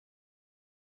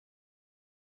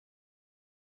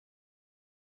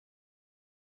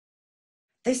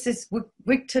this is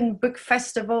Wigtown Book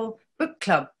Festival Book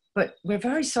Club, but we're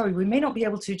very sorry, we may not be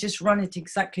able to just run it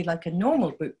exactly like a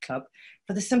normal book club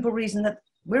for the simple reason that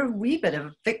we're a wee bit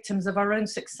of victims of our own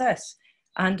success.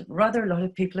 And rather a lot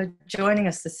of people are joining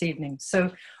us this evening.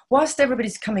 So whilst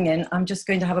everybody's coming in, I'm just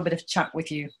going to have a bit of chat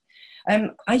with you.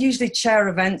 I usually chair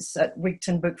events at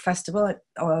Wigtown Book Festival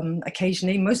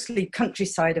occasionally, mostly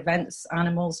countryside events,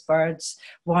 animals, birds,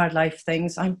 wildlife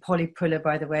things. I'm Polly Puller,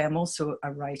 by the way. I'm also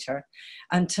a writer.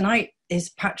 And tonight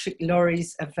is Patrick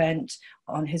Laurie's event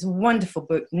on his wonderful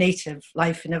book, Native: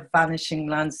 Life in a Vanishing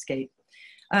Landscape.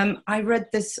 I read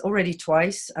this already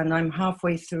twice and I'm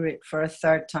halfway through it for a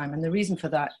third time. And the reason for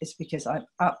that is because I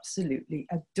absolutely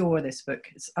adore this book.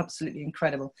 It's absolutely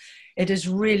incredible. It has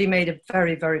really made a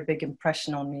very, very big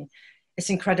impression on me. It's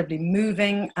incredibly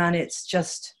moving and it's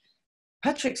just,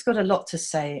 Patrick's got a lot to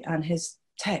say and his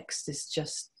text is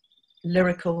just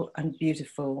lyrical and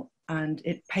beautiful and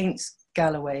it paints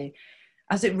Galloway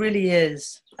as it really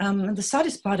is. And the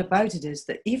saddest part about it is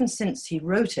that even since he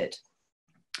wrote it,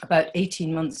 about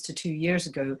 18 months to 2 years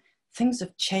ago, things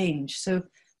have changed. So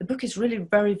the book is really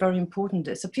very, very important.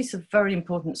 It's a piece of very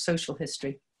important social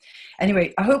history.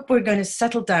 Anyway, I hope we're going to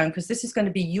settle down because this is going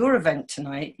to be your event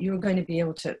tonight. You're going to be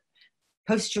able to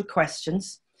post your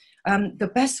questions.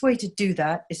 The best way to do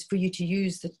that is for you to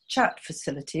use the chat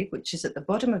facility, which is at the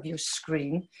bottom of your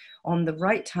screen on the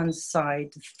right-hand side,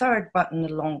 the third button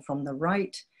along from the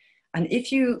right. And if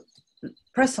you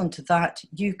press onto that,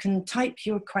 you can type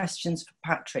your questions for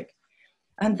Patrick.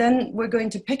 And then we're going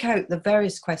to pick out the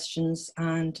various questions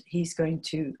and he's going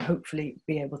to hopefully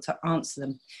be able to answer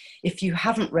them. If you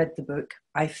haven't read the book,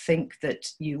 I think that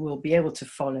you will be able to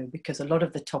follow because a lot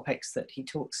of the topics that he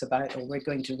talks about or we're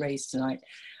going to raise tonight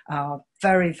are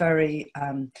very, very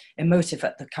emotive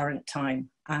at the current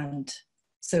time. And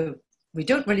so we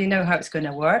don't really know how it's going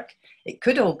to work. It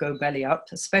could all go belly up,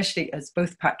 especially as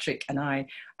both Patrick and I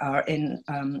are in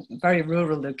very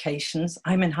rural locations.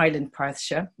 I'm in Highland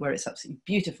Perthshire, where it's absolutely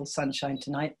beautiful sunshine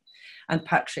tonight. And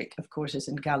Patrick, of course, is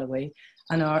in Galloway.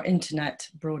 And our internet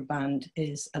broadband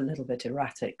is a little bit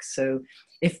erratic. So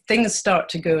if things start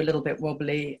to go a little bit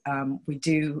wobbly, we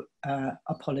do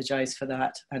apologise for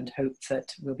that and hope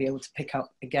that we'll be able to pick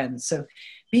up again. So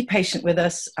be patient with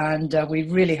us and we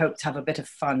really hope to have a bit of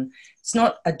fun. It's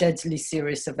not a deadly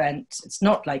serious event. It's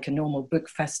not like a normal book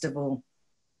festival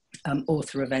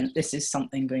author event. This is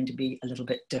something going to be a little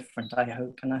bit different, I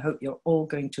hope. And I hope you're all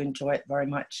going to enjoy it very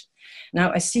much.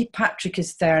 Now, I see Patrick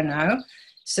is there now.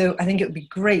 So I think it would be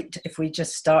great if we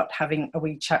just start having a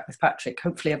wee chat with Patrick.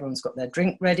 Hopefully everyone's got their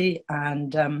drink ready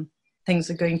and things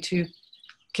are going to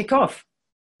kick off.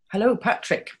 Hello,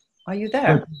 Patrick. Are you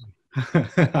there?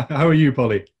 How are you,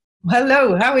 Polly?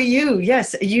 Hello, how are you?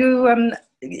 Yes, are you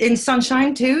in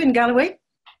sunshine too in Galloway?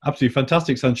 Absolutely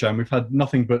fantastic sunshine. We've had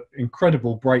nothing but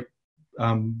incredible, bright,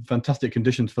 fantastic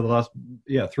conditions for the last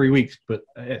 3 weeks, but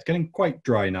it's getting quite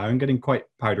dry now and getting quite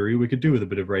powdery. We could do with a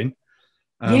bit of rain.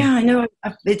 Yeah, I know.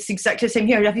 It's exactly the same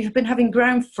here. Have you been having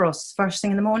ground frost first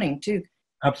thing in the morning too?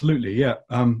 Absolutely, yeah.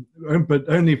 But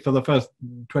only for the first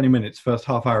 20 minutes, first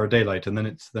half hour of daylight, and then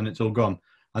it's all gone.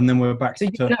 And then we're back. So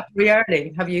you've been up very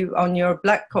early. Have you on your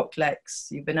blackcock legs?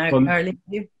 You've been out early,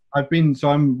 have you?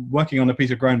 I'm working on a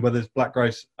piece of ground where there's black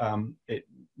grouse. It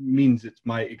means it's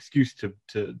my excuse to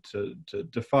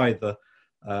defy the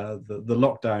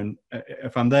lockdown.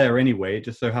 If I'm there anyway, it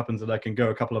just so happens that I can go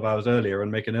a couple of hours earlier and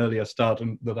make an earlier start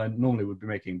than I normally would be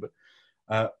making.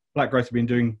 But black grouse have been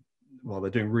doing, well,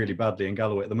 they're doing really badly in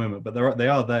Galloway at the moment, but they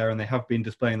are there and they have been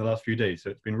displaying the last few days. So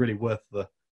it's been really worth the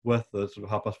sort of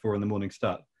 4:30 in the morning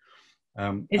start.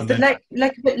 Is it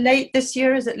like a bit late this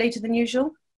year? Is it later than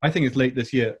usual? I think it's late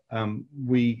this year.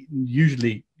 We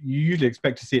usually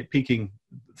expect to see it peaking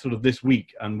sort of this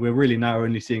week, and we're really now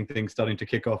only seeing things starting to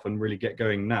kick off and really get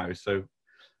going now. So,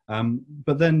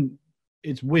 but then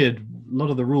it's weird. A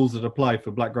lot of the rules that apply for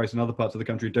black grouse in other parts of the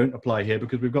country don't apply here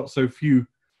because we've got so few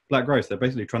black grouse. They're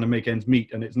basically trying to make ends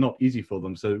meet, and it's not easy for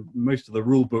them. So most of the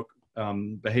rule book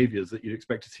behaviours that you'd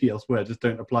expect to see elsewhere just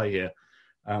don't apply here.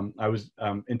 I was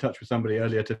in touch with somebody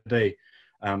earlier today,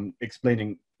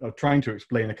 trying to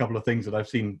explain a couple of things that I've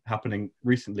seen happening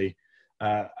recently,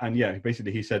 and yeah,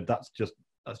 basically he said that's just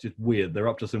weird. They're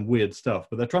up to some weird stuff,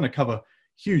 but they're trying to cover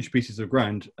huge pieces of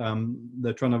ground.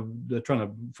 They're trying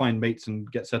to find mates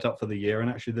and get set up for the year, and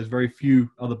actually there's very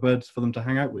few other birds for them to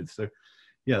hang out with. So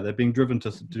yeah, they're being driven to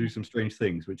do some strange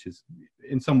things, which is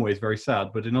in some ways very sad,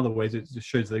 but in other ways it just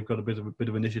shows they've got a bit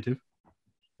of initiative.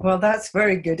 Well, that's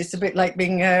very good. It's a bit like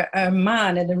being a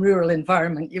man in a rural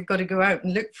environment. You've got to go out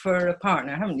and look for a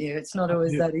partner, haven't you? It's not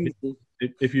always that easy.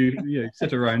 If you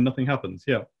sit around, nothing happens.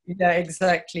 Yeah. Yeah,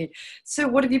 exactly. So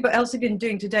what have you else have you been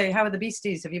doing today? How are the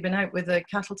beasties? Have you been out with the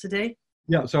cattle today?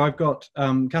 Yeah, so I've got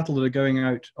cattle that are going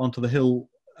out onto the hill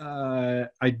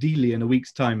ideally in a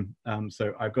week's time.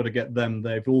 So I've got to get them.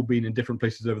 They've all been in different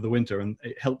places over the winter, and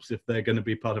it helps if they're going to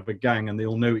be part of a gang and they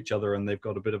all know each other and they've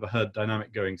got a bit of a herd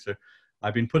dynamic going. So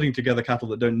I've been putting together cattle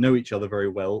that don't know each other very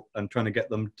well and trying to get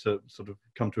them to sort of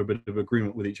come to a bit of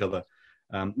agreement with each other,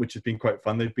 which has been quite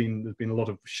fun. There's been a lot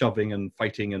of shoving and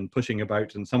fighting and pushing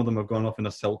about, and some of them have gone off in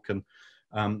a sulk. And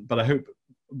but I hope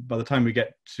by the time we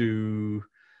get to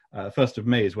 1st of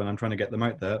May is when I'm trying to get them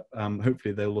out there.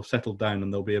 Hopefully they'll have settled down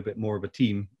and they'll be a bit more of a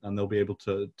team and they'll be able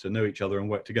to know each other and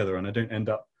work together. And I don't end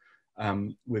up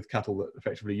with cattle that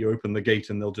effectively you open the gate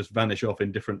and they'll just vanish off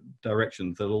in different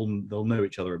directions. They'll know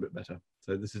each other a bit better.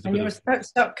 So this is. And you're supposed to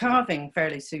start calving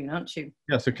fairly soon, aren't you?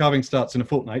 Yeah. So calving starts in a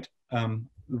fortnight.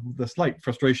 The slight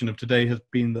frustration of today has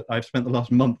been that I've spent the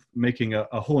last month making a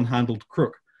horn-handled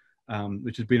crook,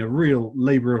 which has been a real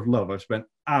labor of love. I've spent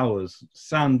hours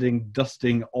sanding,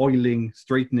 dusting, oiling,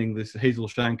 straightening this hazel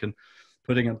shank and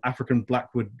putting an African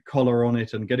blackwood collar on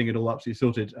it and getting it all absolutely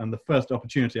sorted. And the first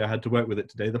opportunity I had to work with it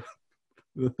today,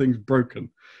 the thing's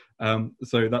broken.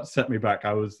 So that set me back.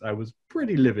 I was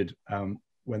pretty livid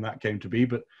when that came to be,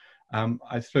 but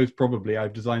I suppose probably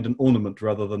I've designed an ornament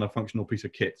rather than a functional piece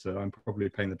of kit. So I'm probably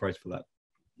paying the price for that.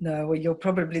 No, well,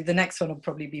 the next one will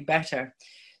probably be better.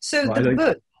 So well, the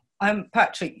book,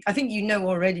 Patrick, I think you know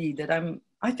already that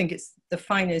I think it's the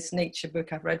finest nature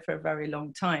book I've read for a very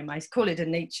long time. I call it a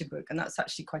nature book, and that's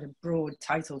actually quite a broad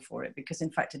title for it because, in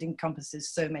fact, it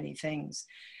encompasses so many things.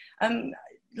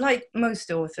 Like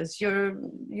most authors, you're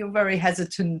very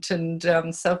hesitant and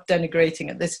self-denigrating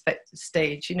at this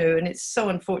stage, you know, and it's so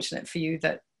unfortunate for you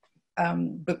that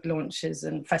book launches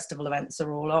and festival events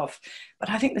are all off. But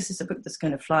I think this is a book that's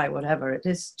going to fly, whatever. It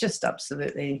is just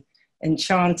absolutely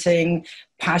enchanting,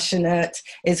 passionate.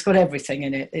 It's got everything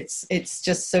in it. It's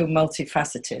just so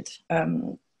multifaceted.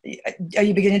 Are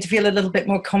you beginning to feel a little bit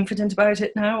more confident about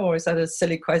it now, or is that a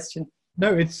silly question?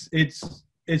 No,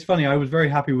 it's funny. I was very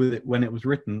happy with it when it was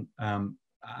written,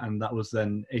 and that was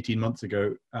then 18 months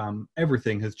ago.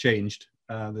 Everything has changed.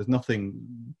 There's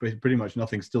pretty much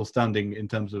nothing still standing in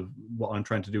terms of what I'm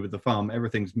trying to do with the farm.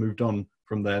 Everything's moved on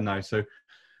from there now. So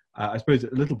I suppose a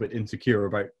little bit insecure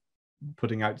about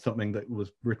putting out something that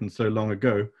was written so long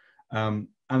ago. And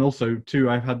also, too,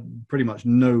 I've had pretty much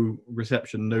no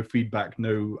reception, no feedback,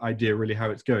 no idea really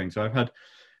how it's going. So I've had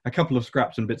a couple of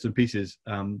scraps and bits and pieces,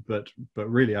 but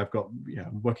really I'm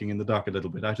working in the dark a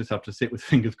little bit. I just have to sit with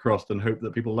fingers crossed and hope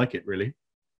that people like it, really.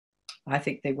 I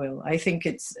think they will. I think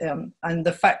it's, and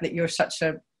the fact that you're such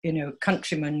a,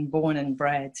 countryman born and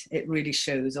bred, it really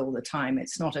shows all the time.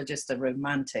 It's not just a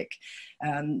romantic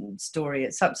story.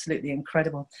 It's absolutely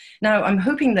incredible. Now, I'm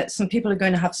hoping that some people are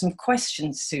going to have some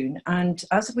questions soon. And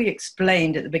as we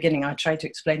explained at the beginning, I tried to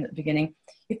explain at the beginning,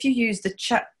 if you use the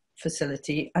chat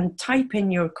facility and type in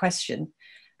your question,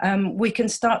 we can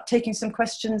start taking some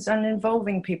questions and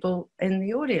involving people in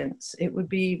the audience. It would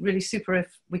be really super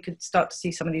if we could start to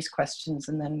see some of these questions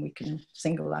and then we can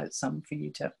single out some for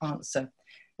you to answer.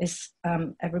 Is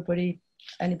anybody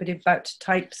about to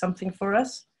type something for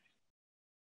us?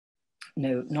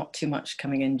 No, not too much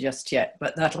coming in just yet,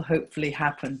 but that'll hopefully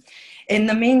happen. In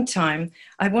the meantime,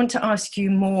 I want to ask you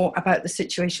more about the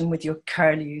situation with your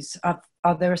curlews.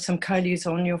 Are there some curlews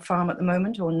on your farm at the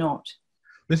moment or not?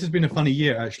 This has been a funny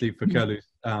year, actually, for curlews.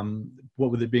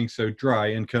 What with it being so dry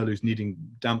and curlews needing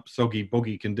damp, soggy,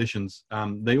 boggy conditions,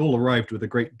 they all arrived with a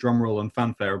great drum roll and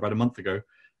fanfare about a month ago.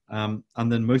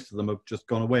 And then most of them have just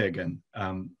gone away again,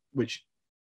 which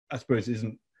I suppose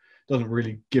doesn't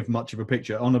really give much of a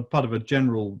picture. On a part of a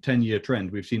general 10-year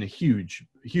trend, we've seen a huge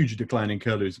decline in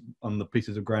curlews on the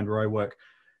pieces of ground where I work.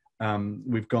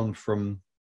 We've gone from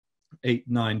 8,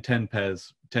 9, 10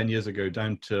 pairs 10 years ago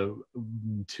down to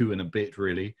 2 and a bit,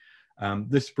 really.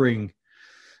 This spring,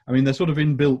 I mean, they're sort of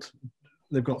inbuilt.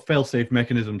 They've got fail-safe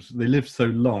mechanisms. They live so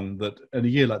long that in a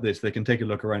year like this, they can take a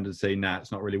look around and say, nah,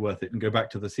 it's not really worth it, and go back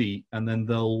to the sea, and then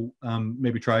they'll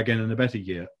maybe try again in a better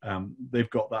year. They've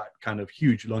got that kind of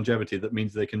huge longevity that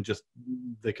means they can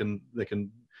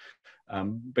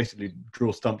basically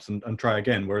draw stumps and try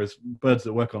again, whereas birds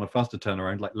that work on a faster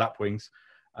turnaround, like lapwings,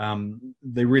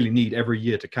 they really need every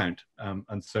year to count.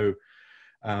 And so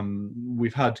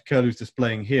we've had curlews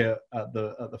displaying here at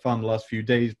the farm the last few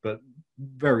days, but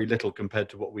very little compared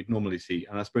to what we'd normally see.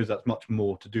 And I suppose that's much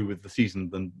more to do with the season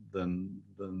than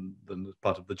as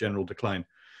part of the general decline.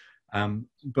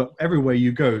 But everywhere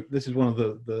you go, this is one of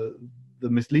the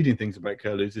misleading things about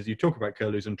curlews, is you talk about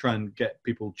curlews and try and get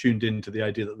people tuned into the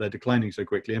idea that they're declining so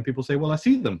quickly, and people say, well, I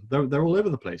see them, they're all over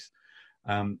the place.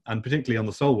 And particularly on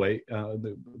the Solway,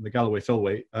 the Galloway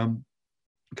Solway,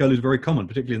 curlews are very common,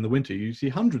 particularly in the winter. You see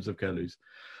hundreds of curlews.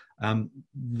 I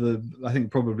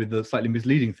think probably the slightly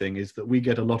misleading thing is that we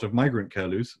get a lot of migrant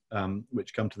curlews,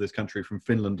 which come to this country from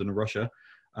Finland and Russia,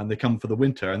 and they come for the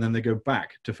winter, and then they go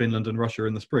back to Finland and Russia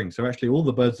in the spring. So actually all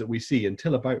the birds that we see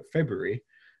until about February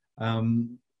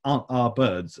aren't our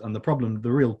birds. And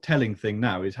the real telling thing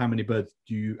now is how many birds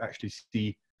do you actually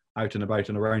see out and about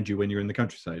and around you when you're in the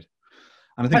countryside.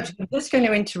 And I think Patrick, I'm just going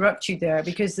to interrupt you there,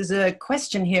 because there's a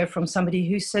question here from somebody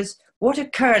who says, what are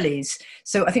curlews?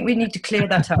 So I think we need to clear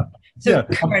that up. So yeah.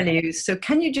 Curlews. So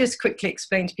can you just quickly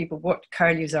explain to people what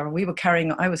curlews are?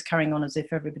 I was carrying on as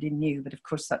if everybody knew, but of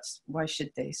course why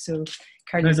should they? So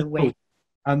curlews are way.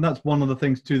 And that's one of the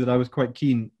things too that I was quite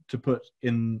keen to put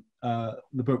in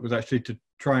the book, was actually to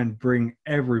try and bring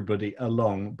everybody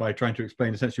along by trying to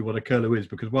explain essentially what a curlew is,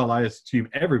 because while I assume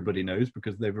everybody knows,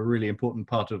 because they're a really important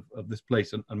part of this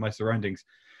place and my surroundings,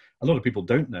 a lot of people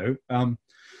don't know.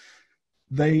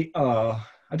 They are,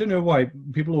 I don't know why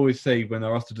people always say, when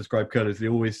they're asked to describe curlews, they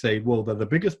always say, well, they're the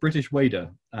biggest British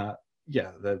wader.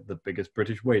 Yeah, they're the biggest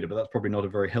British wader, but that's probably not a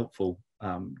very helpful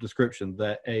description.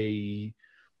 They're a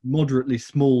moderately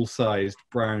small-sized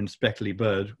brown speckly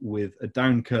bird with a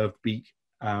down-curved beak.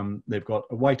 They've got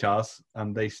a white arse,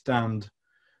 and they stand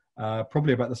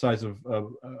probably about the size of,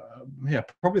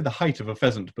 probably the height of a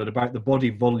pheasant, but about the body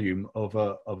volume of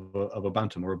a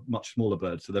bantam, or a much smaller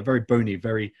bird. So they're very bony,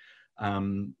 very,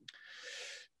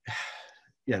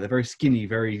 they're very skinny,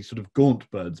 very sort of gaunt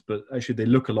birds, but actually they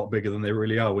look a lot bigger than they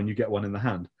really are when you get one in the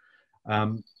hand.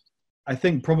 I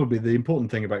think probably the important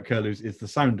thing about curlews is the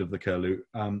sound of the curlew.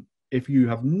 If you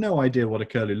have no idea what a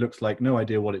curlew looks like, no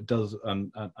idea what it does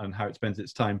and how it spends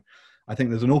its time, I think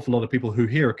there's an awful lot of people who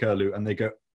hear a curlew and they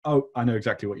go, oh, I know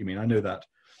exactly what you mean. I know that.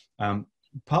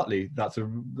 Partly that's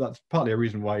partly a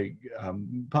reason why,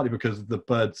 partly because the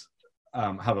birds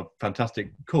have a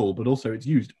fantastic call, but also it's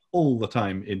used all the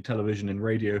time in television and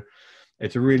radio.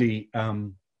 It's a really,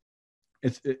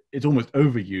 it's almost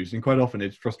overused, and quite often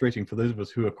it's frustrating for those of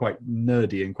us who are quite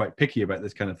nerdy and quite picky about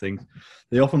this kind of thing.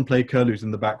 They often play curlews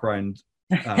in the background,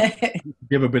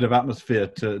 give a bit of atmosphere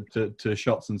to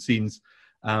shots and scenes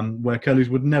where curlews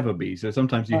would never be. So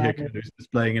sometimes you hear curlews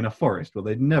displaying in a forest. Well,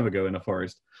 they'd never go in a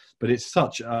forest, but it's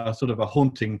such a sort of a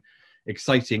haunting,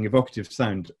 exciting, evocative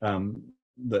sound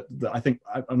that I think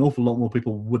an awful lot more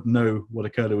people would know what a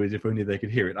curlew is if only they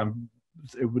could hear it.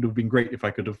 It would have been great if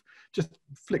I could have just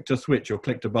flicked a switch or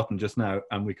clicked a button just now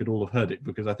and we could all have heard it,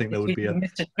 because I think there would be a...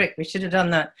 Mr. Crick, we should have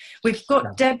done that. We've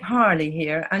got Deb Harley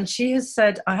here, and she has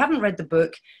said, I haven't read the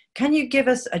book. Can you give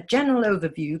us a general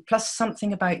overview plus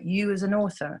something about you as an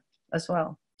author as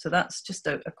well? So that's just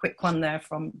a quick one there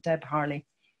from Deb Harley.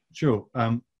 Sure.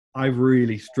 I've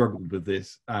really struggled with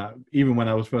this. Even when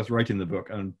I was first writing the book,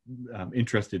 and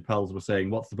interested pals were saying,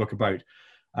 what's the book about?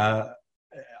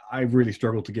 I really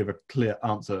struggled to give a clear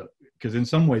answer, because in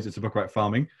some ways it's a book about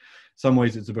farming, some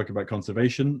ways it's a book about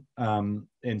conservation,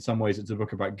 in some ways it's a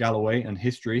book about Galloway and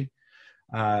history.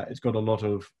 It's got a lot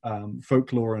of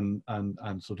folklore and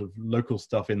sort of local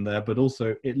stuff in there, but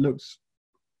also it looks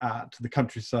at the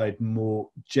countryside more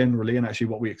generally, and actually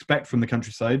what we expect from the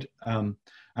countryside, and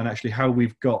actually how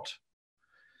we've got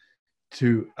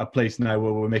to a place now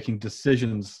where we're making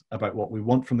decisions about what we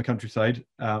want from the countryside.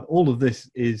 All of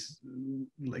this is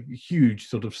like huge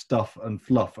sort of stuff and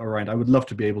fluff around. I would love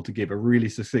to be able to give a really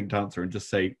succinct answer and just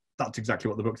say, that's exactly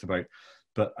what the book's about.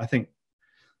 But I think,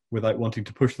 without wanting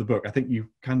to push the book, I think you've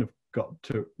kind of got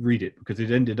to read it, because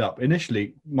it ended up,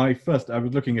 initially, I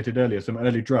was looking at it earlier, some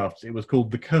early drafts. It was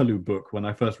called the Curlew Book when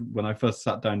I first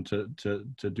sat down to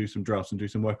do some drafts and do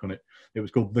some work on it. It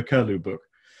was called the Curlew Book.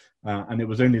 And it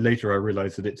was only later I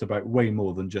realized that it's about way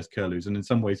more than just curlews. And in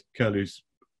some ways, curlews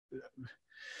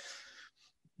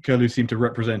seem to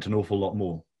represent an awful lot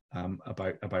more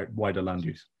about wider land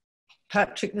use.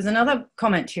 Patrick, there's another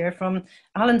comment here from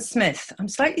Alan Smith. I'm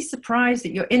slightly surprised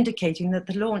that you're indicating that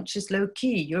the launch is low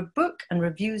key. Your book and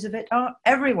reviews of it are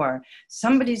everywhere.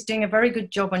 Somebody's doing a very good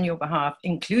job on your behalf,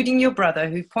 including your brother,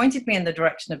 who pointed me in the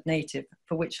direction of Native,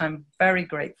 for which I'm very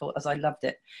grateful, as I loved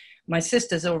it. My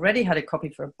sister's already had a copy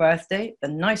for her birthday, the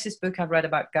nicest book I've read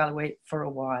about Galloway for a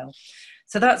while.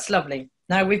 So that's lovely.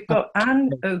 Now we've got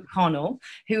Anne O'Connell,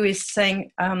 who is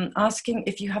saying, asking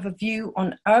if you have a view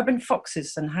on urban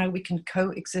foxes and how we can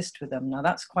coexist with them. Now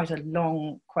that's quite a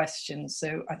long question.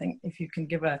 So I think if you can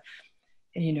give a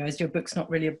You know, as your book's not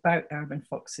really about urban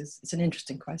foxes, it's an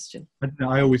interesting question.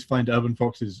 I always find urban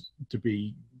foxes to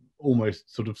be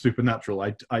almost sort of supernatural.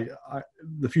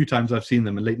 The few times I've seen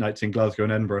them in late nights in Glasgow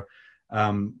and Edinburgh,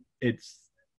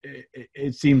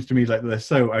 it seems to me like they're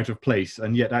so out of place,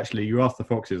 and yet actually you ask the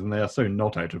foxes and they are so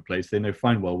not out of place. They know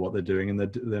fine well what they're doing, and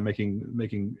they're making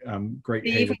great.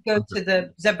 They even go to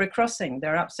the zebra crossing.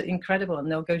 They're absolutely incredible,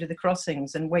 and they'll go to the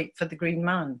crossings and wait for the green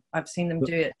man. I've seen them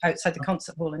do it outside the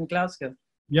concert hall in Glasgow.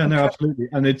 Yeah, no, absolutely,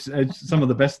 and it's some of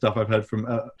the best stuff I've heard from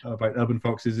about urban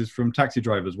foxes is from taxi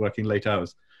drivers working late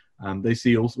hours. They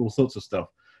see all sorts of stuff.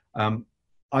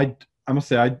 I must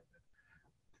say,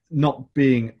 not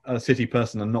being a city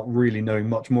person and not really knowing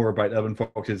much more about urban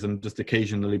foxes and just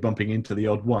occasionally bumping into the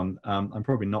odd one, I'm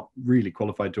probably not really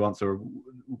qualified to answer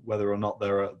whether or not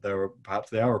perhaps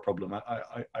they are a problem.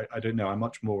 I don't know.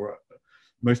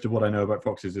 Most of what I know about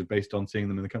foxes is based on seeing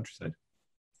them in the countryside.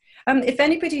 If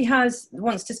anybody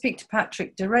wants to speak to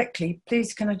Patrick directly,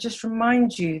 please can I just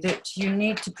remind you that you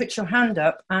need to put your hand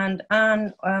up, and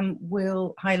Anne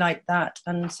will highlight that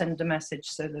and send a message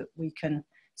so that we can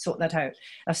sort that out.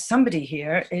 Somebody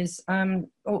here is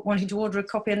wanting to order a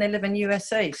copy, and they live in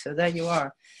USA, so there you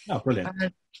are. Oh,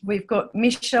 brilliant. We've got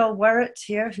Michelle Werrett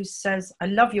here who says, I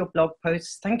love your blog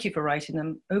posts. Thank you for writing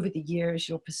them. Over the years,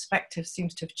 your perspective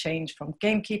seems to have changed from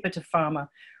gamekeeper to farmer.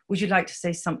 Would you like to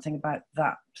say something about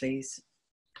that, please?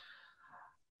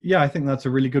 Yeah, I think that's a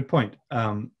really good point.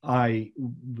 I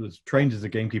was trained as a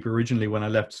gamekeeper originally when I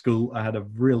left school. I had a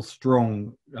real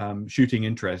strong shooting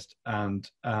interest, and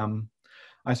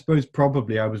I suppose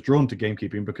probably I was drawn to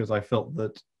gamekeeping because I felt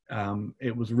that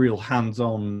it was real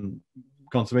hands-on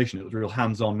conservation. It was real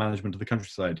hands-on management of the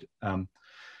countryside.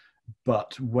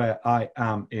 But where I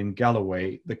am in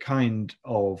Galloway, the kind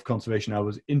of conservation I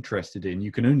was interested in,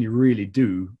 you can only really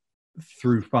do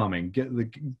through farming.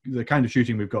 The kind of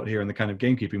shooting we've got here and the kind of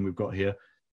gamekeeping we've got here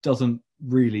doesn't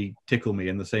really tickle me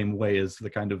in the same way as the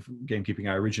kind of gamekeeping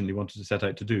I originally wanted to set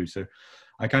out to do. So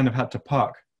I kind of had to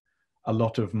park a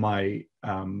lot of my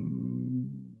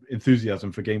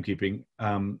enthusiasm for gamekeeping,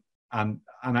 and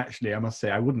actually I must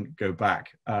say I wouldn't go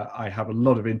back. I have a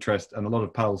lot of interest and a lot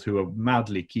of pals who are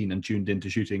madly keen and tuned into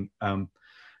shooting. I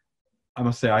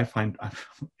must say I find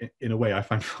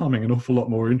farming an awful lot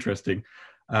more interesting,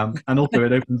 and also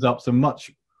it opens up some much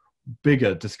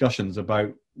bigger discussions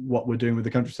about what we're doing with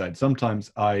the countryside.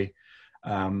 Sometimes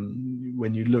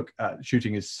when you look at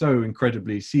shooting is so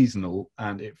incredibly seasonal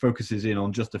and it focuses in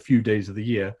on just a few days of the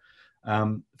year.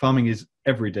 Farming is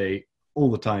every day,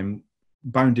 all the time,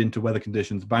 bound into weather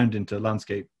conditions, bound into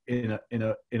landscape in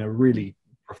a really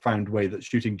profound way that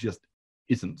shooting just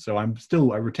isn't. So I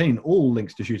retain all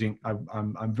links to shooting.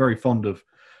 I'm very fond of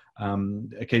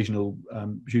occasional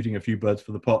shooting a few birds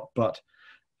for the pot, but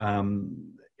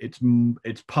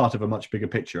it's part of a much bigger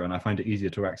picture, and I find it easier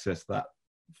to access that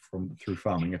through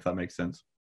farming, if that makes sense.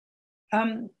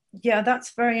 Yeah,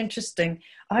 that's very interesting.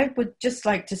 I would just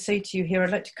like to say to you here,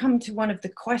 I'd like to come to one of the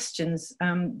questions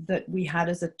that we had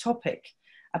as a topic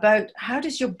about how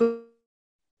does your book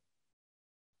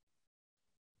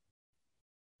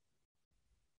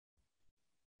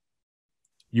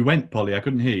You went, Polly, I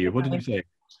couldn't hear you. What did you say?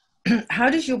 How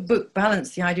does your book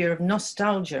balance the idea of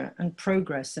nostalgia and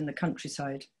progress in the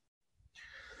countryside?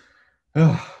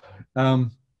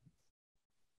 I'm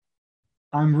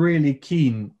really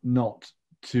keen not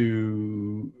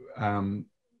to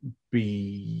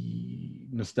be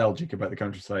nostalgic about the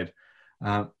countryside.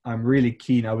 I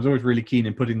was always really keen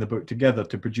in putting the book together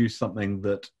to produce something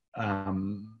that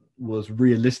was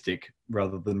realistic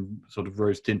rather than sort of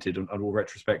rose-tinted and all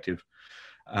retrospective.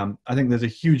 I think there's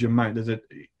an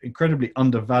incredibly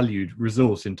undervalued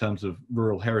resource in terms of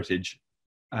rural heritage.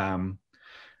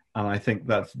 And I think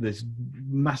that there's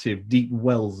massive, deep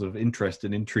wells of interest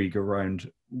and intrigue around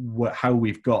how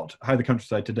the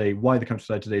countryside today, why the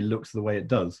countryside today looks the way it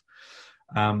does.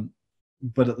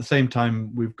 But at the same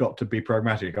time, we've got to be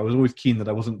pragmatic. I was always keen that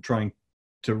I wasn't trying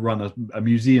to run a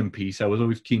museum piece. I was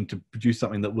always keen to produce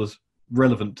something that was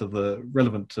relevant to the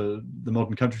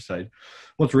modern countryside.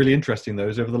 What's really interesting, though,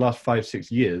 is over the last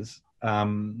 5-6 years,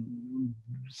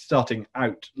 starting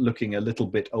out looking a little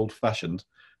bit old-fashioned,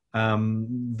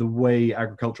 the way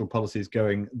agricultural policy is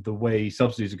going, the way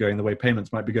subsidies are going, the way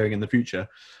payments might be going in the future,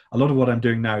 a lot of what I'm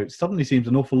doing now suddenly seems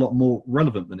an awful lot more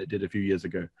relevant than it did a few years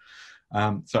ago.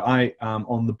 So I am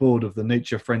on the board of the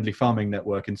Nature Friendly Farming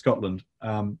Network in Scotland.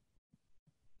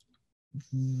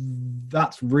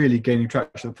 That's really gaining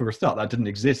traction. For a start, that didn't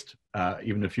exist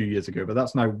even a few years ago, but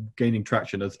that's now gaining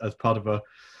traction as part of a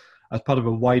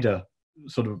wider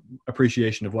sort of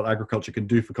appreciation of what agriculture can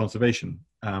do for conservation.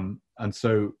 And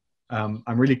so I'm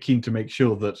really keen to make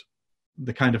sure that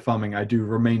the kind of farming I do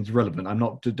remains relevant. I'm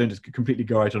not, don't just completely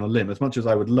go out on a limb. As much as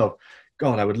I would love,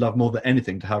 God, I would love more than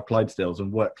anything to have Clydesdales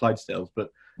and work Clydesdales. But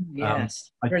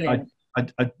Yes, I, brilliant.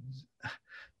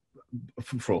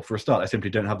 for a start, I simply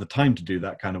don't have the time to do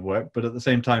that kind of work. But at the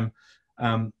same time,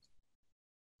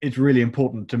 it's really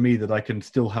important to me that I can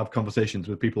still have conversations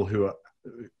with people who are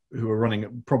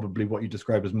running probably what you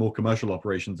describe as more commercial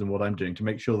operations than what I'm doing, to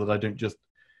make sure that I don't just,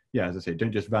 yeah, as I say,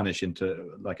 don't just vanish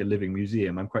into like a living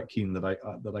museum. I'm quite keen that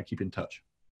I keep in touch.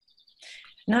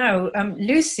 Now,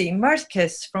 Lucy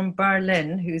Merkis from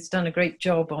Berlin, who's done a great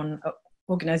job on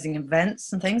organising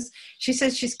events and things, she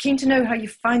says she's keen to know how you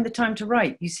find the time to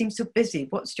write. You seem so busy.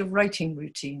 What's your writing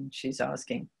routine? She's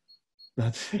asking.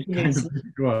 That's kind of easy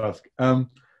to ask.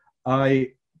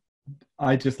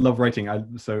 I just love writing,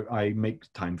 so I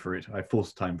make time for it. I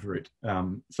force time for it.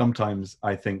 Sometimes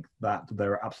I think that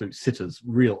there are absolute sitters,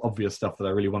 real obvious stuff that I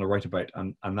really want to write about,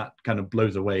 and that kind of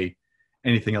blows away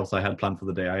anything else I had planned for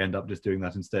the day. I end up just doing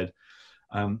that instead.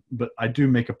 But I do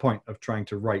make a point of trying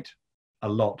to write a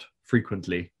lot,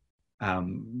 frequently,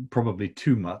 probably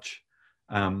too much.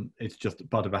 It's just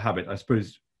part of a habit. I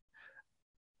suppose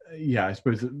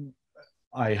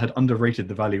I had underrated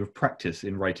the value of practice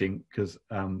in writing, because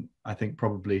I think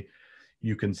probably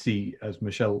you can see, as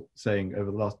Michelle saying, over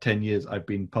the last 10 years, I've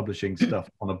been publishing stuff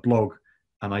on a blog,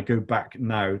 and I go back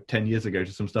now 10 years ago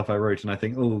to some stuff I wrote and I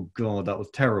think, oh God, that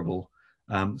was terrible.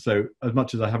 So as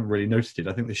much as I haven't really noticed it,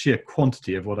 I think the sheer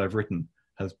quantity of what I've written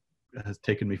has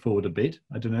taken me forward a bit.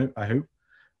 I don't know, I hope.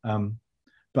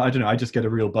 But I don't know, I just get a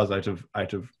real buzz out of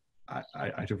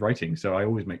writing, so I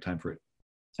always make time for it.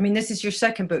 I mean, this is your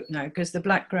second book now, because The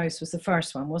Black Grouse was the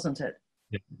first one, wasn't it?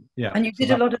 Yeah. And you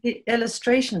did a lot of the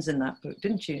illustrations in that book,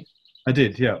 didn't you? I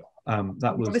did, yeah.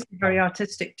 That was obviously very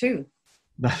artistic too.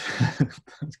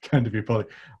 That's kind of you, Polly.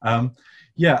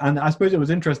 Yeah, and I suppose it was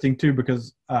interesting too,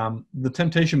 because the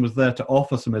temptation was there to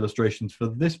offer some illustrations for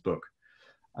this book.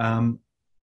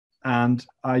 And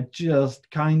I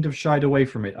just kind of shied away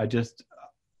from it.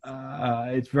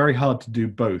 It's very hard to do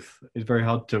both. It's very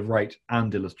hard to write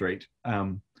and illustrate.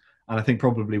 And I think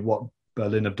probably what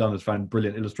Berlin have done is found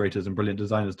brilliant illustrators and brilliant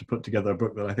designers to put together a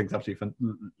book that I think is absolutely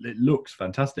it looks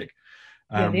fantastic.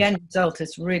 Yeah, the end result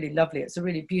is really lovely. It's a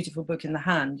really beautiful book in the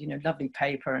hand, you know, lovely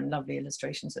paper and lovely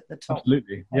illustrations at the top.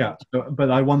 Absolutely, yeah.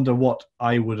 But I wonder what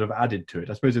I would have added to it.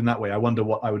 I suppose in that way, I wonder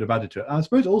what I would have added to it. And I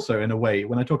suppose also in a way,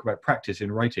 when I talk about practice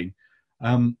in writing,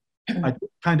 I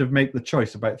kind of make the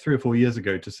choice about 3 or 4 years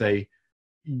ago to say,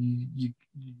 you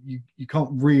can't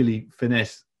really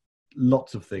finesse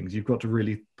lots of things. You've got to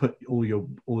really put all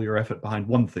your effort behind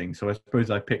one thing. So I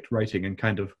suppose I picked writing, and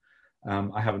kind of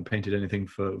I haven't painted anything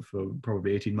for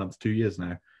probably 18 months, 2 years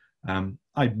now.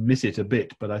 I miss it a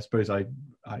bit, but I suppose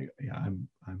I'm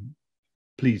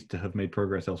pleased to have made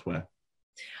progress elsewhere.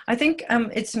 I think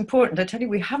it's important. I tell you,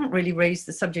 we haven't really raised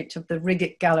the subject of the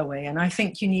Rigget Galloway, and I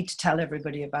think you need to tell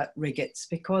everybody about Riggets,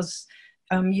 because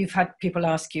you've had people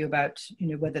ask you about, you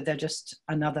know, whether they're just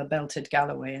another belted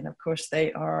Galloway, and of course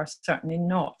they are certainly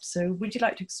not. So would you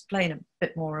like to explain a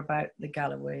bit more about the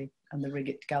Galloway and the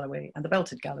Rigget Galloway and the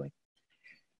belted Galloway?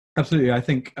 Absolutely. I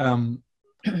think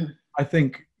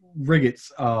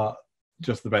Riggets are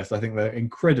just the best. I think they're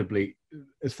incredibly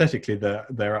aesthetically,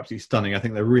 they're absolutely stunning. I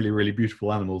think they're really, really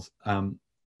beautiful animals.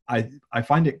 I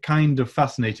find it kind of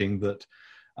fascinating that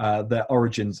their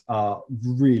origins are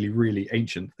really, really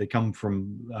ancient. They come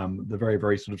from the very,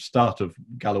 very sort of start of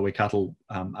Galloway cattle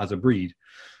as a breed.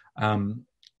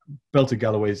 Belted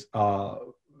Galloways are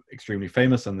extremely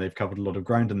famous, and they've covered a lot of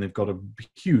ground, and they've got a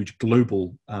huge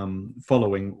global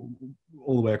following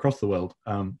all the way across the world.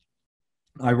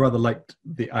 I rather liked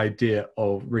the idea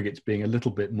of Riggets being a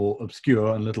little bit more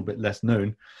obscure and a little bit less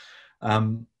known.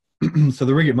 So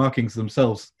the Rigget markings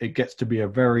themselves, it gets to be a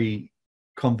very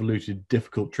convoluted,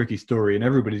 difficult, tricky story, and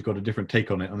everybody's got a different take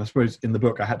on it. And I suppose in the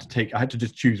book I had to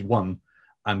just choose one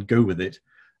and go with it.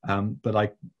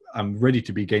 But I'm ready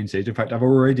to be gainsayed. In fact, I've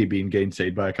already been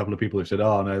gainsayed by a couple of people who said,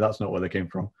 "Oh no, that's not where they came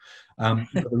from."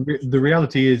 The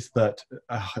reality is that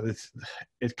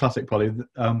it's classic, Polly.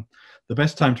 The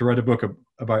best time to write a book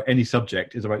about any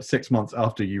subject is about 6 months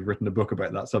after you've written a book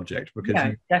about that subject, because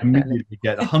you immediately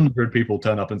get 100 people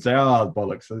turn up and say,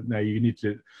 bollocks, no, you need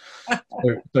to.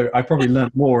 So I probably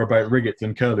learned more about Riggets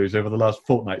and curlews over the last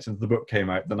fortnight since the book came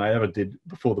out than I ever did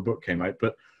before the book came out.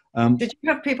 But Did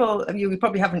you have people, you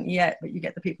probably haven't yet, but you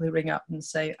get the people who ring up and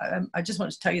say, I just want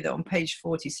to tell you that on page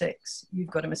 46, you've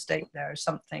got a mistake there, or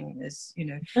something is, you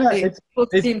know, people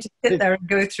seem to sit there and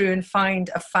go through and find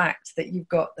a fact that you've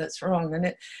got that's wrong.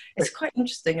 And it's quite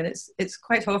interesting, and it's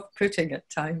quite off-putting at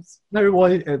times. No, well,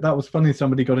 that was funny.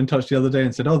 Somebody got in touch the other day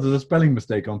and said, oh, there's a spelling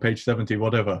mistake on page 70,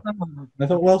 whatever. And I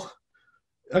thought, well,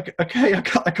 okay,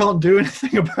 I can't do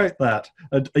anything about that.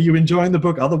 Are you enjoying the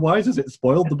book otherwise? Has it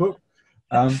spoiled the book?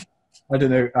 I don't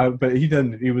know, but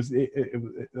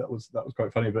that was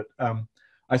quite funny. But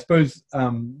I suppose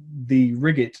the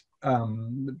Riggett,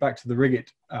 back to the Riggett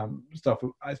stuff.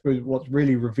 I suppose what's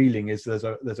really revealing is there's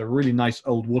a really nice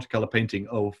old watercolor painting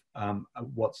of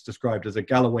what's described as a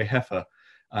Galloway heifer,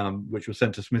 which was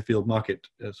sent to Smithfield Market,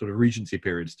 sort of Regency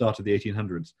period, start of the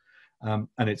 1800s,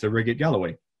 and it's a Riggett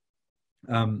Galloway.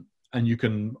 And you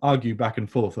can argue back and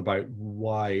forth about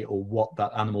why or what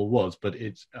that animal was, but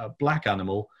it's a black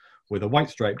animal with a white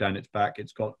stripe down its back.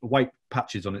 It's got white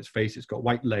patches on its face. It's got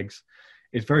white legs.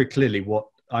 It's very clearly what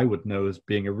I would know as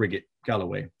being a Riggett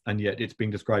Galloway, and yet it's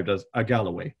being described as a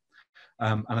Galloway.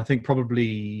 And I think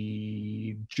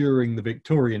probably during the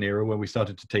Victorian era, when we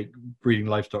started to take breeding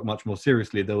livestock much more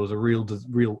seriously, there was a real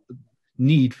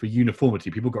need for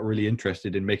uniformity. People got really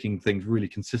interested in making things really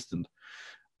consistent.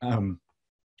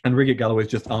 And Riggett Galloways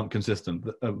just aren't consistent.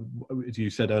 As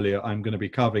you said earlier, I'm going to be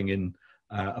calving in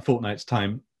a fortnight's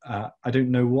time. I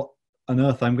don't know what on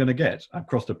earth I'm going to get. I've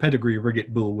crossed a pedigree Riggett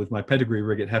bull with my pedigree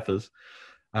Riggett heifers.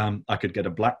 I could get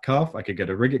a black calf. I could get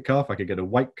a Riggett calf. I could get a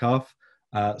white calf.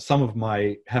 Some of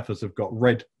my heifers have got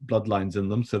red bloodlines in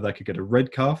them, so that I could get a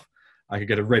red calf. I could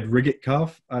get a red Riggett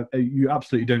calf. You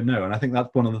absolutely don't know. And I think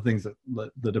that's one of the things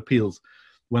that appeals.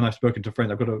 When I've spoken to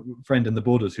friends, I've got a friend in the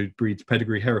Borders who breeds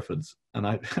pedigree Herefords, and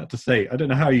I had to say, I don't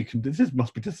know how you can. This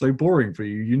must be just so boring for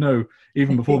you. You know,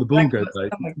 even before the bull goes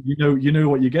out, you know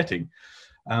what you're getting.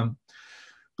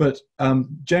 But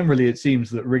generally, it seems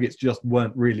that Riggets just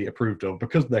weren't really approved of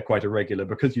because they're quite irregular,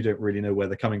 because you don't really know where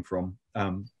they're coming from.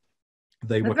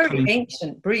 They're a very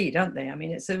ancient breed, aren't they? I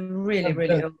mean, it's a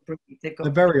really old breed. They're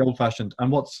very old-fashioned,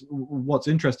 and what's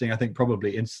interesting, I think,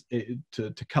 probably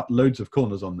to cut loads of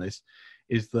corners on this,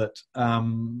 is that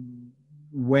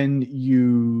when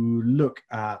you look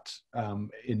at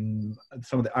in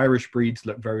some of the Irish breeds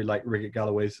look very like Riggett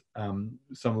Galloways.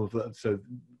 So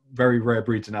very rare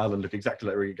breeds in Ireland look exactly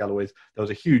like Riggett Galloways. There was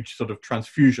a huge sort of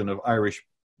transfusion of Irish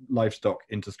livestock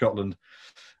into Scotland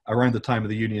around the time of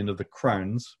the Union of the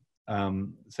Crowns,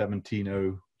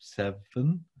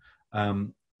 1707,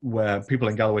 where people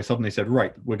in Galloway suddenly said,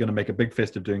 right, we're going to make a big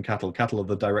fist of doing cattle. Cattle are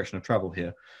the direction of travel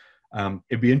here.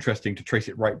 It'd be interesting to trace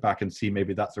it right back and see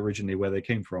maybe that's originally where they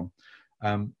came from.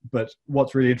 But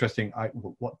what's really interesting,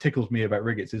 what tickles me about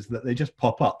Riggets is that they just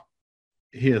pop up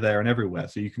here, there, and everywhere.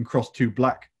 So you can cross two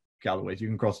black Galloways, you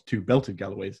can cross two belted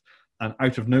Galloways, and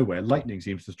out of nowhere, lightning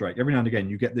seems to strike. Every now and again,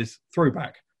 you get this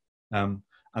throwback.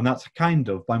 And that's kind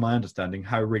of, by my understanding,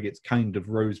 how Riggets kind of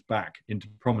rose back into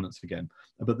prominence again.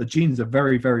 But the genes are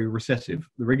very, very recessive.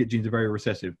 The Riggett genes are very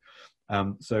recessive.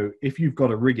 So if you've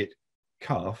got a Riggett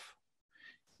calf,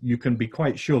 you can be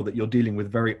quite sure that you're dealing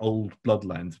with very old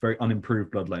bloodlines, very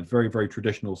unimproved bloodlines, very, very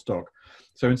traditional stock.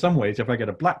 So in some ways, if I get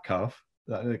a black calf,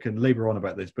 I can labour on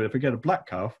about this, but if I get a black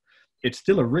calf, it's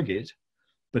still a Riggett,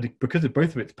 but because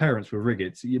both of its parents were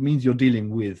Riggets, it means you're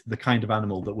dealing with the kind of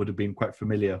animal that would have been quite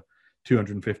familiar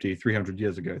 250, 300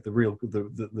 years ago, the real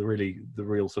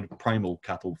sort of primal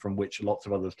cattle from which lots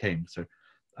of others came. So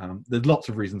there's lots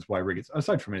of reasons why Riggets,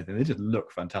 aside from anything, they just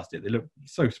look fantastic. They look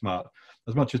so smart.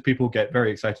 As much as people get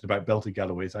very excited about belted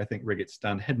Galloways, I think Riggets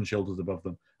stand head and shoulders above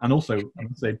them. And also, I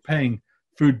would say, paying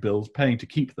food bills, paying to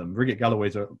keep them. Riggett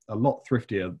Galloways are a lot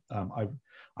thriftier.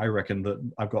 I reckon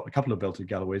that I've got a couple of belted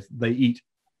Galloways. They eat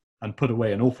and put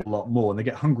away an awful lot more, and they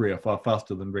get hungrier far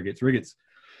faster than Riggets. Riggets,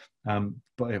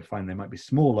 but I find they might be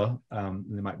smaller,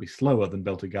 they might be slower than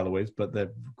belted Galloways, but they're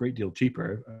a great deal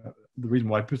cheaper. The reason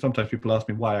why sometimes people ask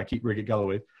me why I keep Riggett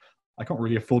Galloways, I can't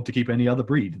really afford to keep any other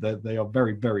breed. They are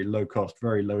very, very low cost,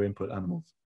 very low input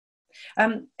animals.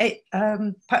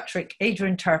 Patrick,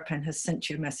 Adrian Turpin has sent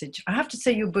you a message. I have to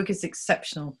say your book is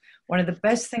exceptional. One of the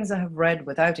best things I have read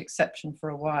without exception for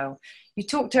a while. You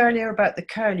talked earlier about the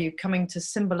curlew coming to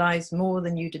symbolise more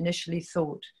than you'd initially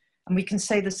thought. And we can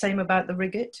say the same about the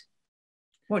Riggett.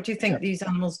 What do you think these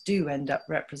animals do end up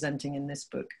representing in this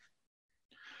book?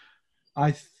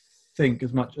 I think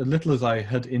as little as I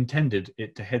had intended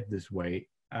it to head this way,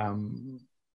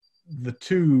 the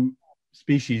two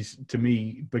species to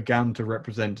me began to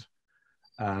represent,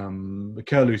 the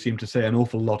curlew seemed to say an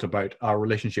awful lot about our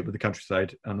relationship with the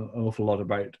countryside and an awful lot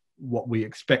about what we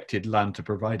expected land to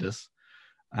provide us.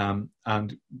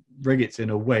 And Riggets, in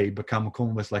a way, become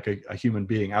almost like a human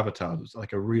being avatar. It's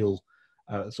like a real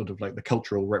sort of like the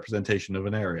cultural representation of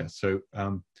an area. So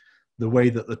the way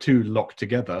that the two lock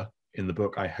together in the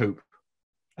book, I hope,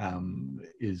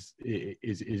 is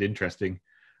interesting,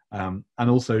 and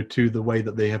also to the way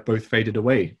that they have both faded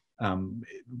away. It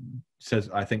says,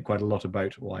 I think, quite a lot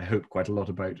about, or I hope quite a lot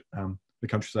about, the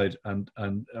countryside and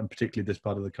particularly this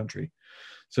part of the country.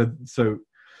 So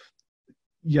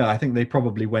yeah, I think they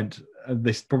probably went.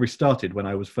 They probably started when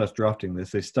I was first drafting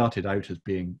this. They started out as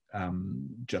being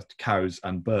just cows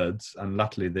and birds, and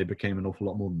latterly they became an awful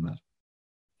lot more than that.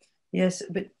 Yes,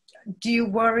 but do you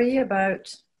worry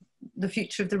about the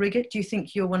future of the Rigget? Do you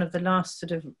think you're one of the last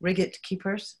sort of Rigget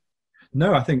keepers?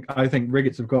 No, I think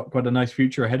Riggets have got quite a nice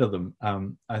future ahead of them.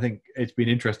 I think it's been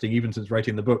interesting, even since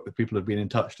writing the book, that people have been in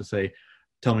touch to say,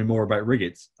 tell me more about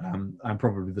Riggets. I'm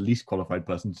probably the least qualified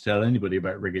person to tell anybody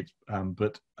about Riggets,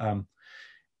 but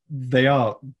they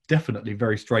are definitely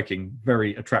very striking,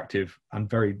 very attractive, and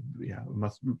very,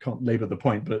 can't labour the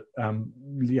point, but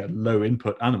low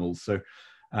input animals. So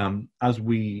as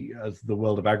the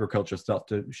world of agriculture starts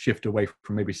to shift away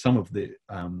from maybe some of the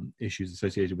issues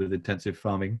associated with intensive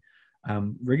farming,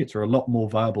 Riggets are a lot more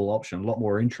viable option, a lot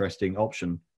more interesting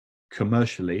option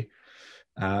commercially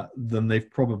than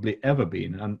they've probably ever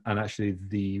been. And actually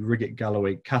the Rigget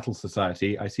Galloway Cattle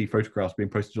Society, I see photographs being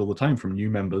posted all the time from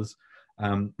new members,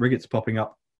 Riggets popping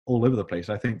up all over the place.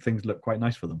 I think things look quite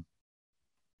nice for them.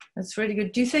 That's really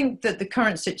good. Do you think that the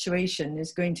current situation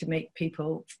is going to make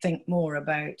people think more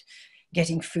about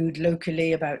getting food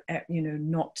locally, about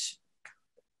not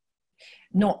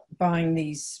buying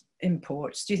these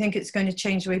imports? Do you think it's going to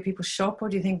change the way people shop, or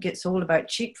do you think it's all about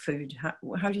cheap food?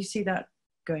 How do you see that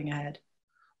going ahead?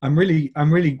 I'm really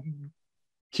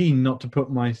keen not to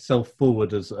put myself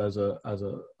forward as a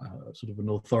sort of an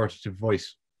authoritative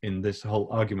voice in this whole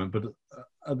argument, but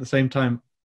at the same time,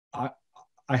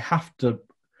 I have to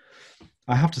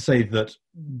say that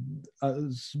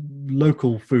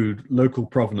local food, local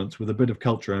provenance with a bit of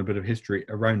culture and a bit of history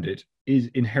around it is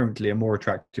inherently a more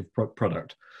attractive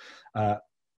product. I'm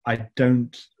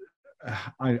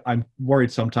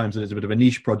worried sometimes that it's a bit of a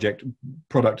niche product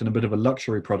and a bit of a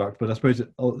luxury product, but I suppose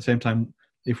at the same time,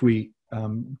 if we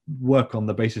work on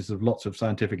the basis of lots of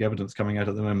scientific evidence coming out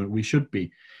at the moment, we should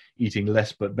be eating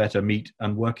less but better meat,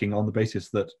 and working on the basis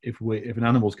that if an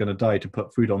animal's going to die to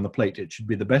put food on the plate, it should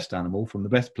be the best animal from the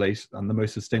best place and the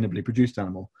most sustainably produced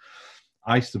animal.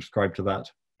 I subscribe to that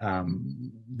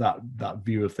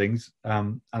view of things,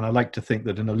 and I like to think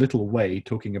that in a little way,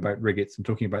 talking about Riggets and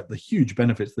talking about the huge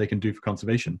benefits they can do for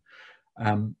conservation,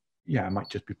 I might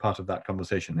just be part of that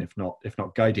conversation, if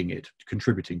not guiding it,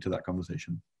 contributing to that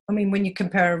conversation. I mean, when you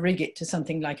compare a Rigget to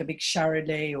something like a big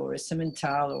Charolais or a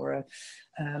Simmental or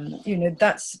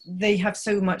they have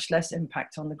so much less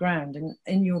impact on the ground. And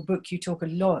in your book, you talk a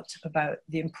lot about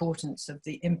the importance of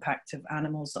the impact of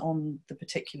animals on the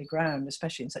particular ground,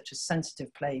 especially in such a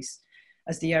sensitive place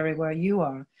as the area where you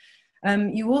are.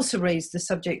 You also raised the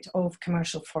subject of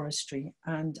commercial forestry,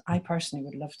 and I personally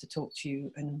would love to talk to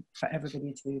you and for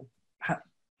everybody to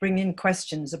bring in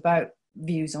questions about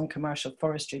views on commercial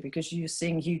forestry, because you're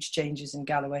seeing huge changes in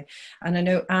Galloway. And I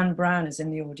know Anne Brown is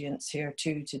in the audience here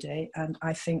too today, and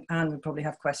I think Anne would probably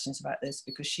have questions about this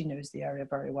because she knows the area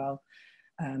very well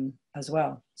as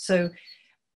well. So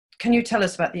can you tell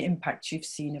us about the impact you've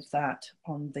seen of that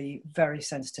on the very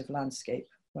sensitive landscape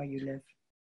where you live?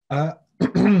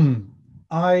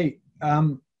 I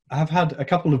have had a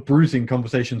couple of bruising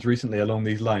conversations recently along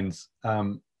these lines,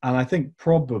 and I think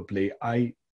probably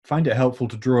I find it helpful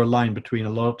to draw a line between a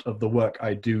lot of the work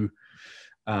I do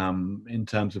in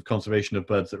terms of conservation of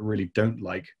birds that really don't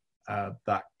like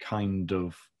that kind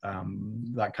of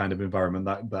environment,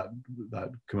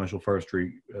 that commercial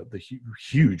forestry, the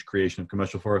huge creation of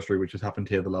commercial forestry which has happened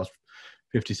here the last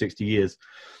 50, 60 years.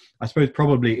 I suppose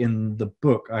probably in the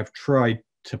book I've tried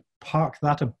to park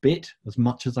that a bit as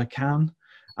much as I can,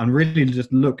 and really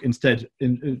just look instead,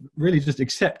 really just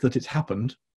accept that it's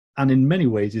happened, and in many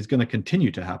ways is going to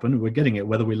continue to happen. We're getting it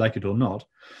whether we like it or not,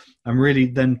 and really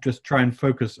then just try and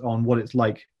focus on what it's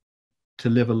like to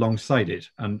live alongside it,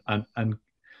 and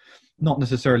not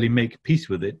necessarily make peace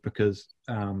with it, because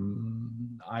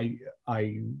I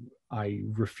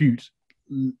refute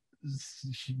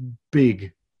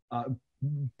big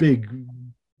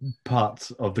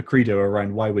parts of the credo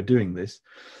around why we're doing this,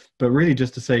 but really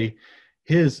just to say,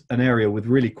 here's an area with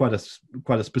really quite a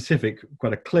specific,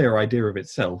 quite a clear idea of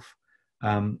itself.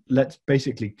 Let's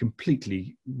basically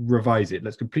completely revise it.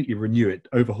 Let's completely renew it,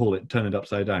 overhaul it, turn it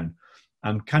upside down,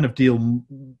 and kind of deal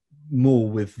more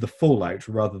with the fallout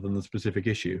rather than the specific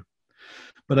issue.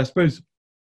 But I suppose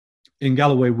in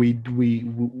Galloway,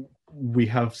 we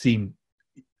have seen.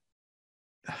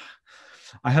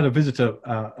 I had a visitor,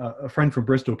 a friend from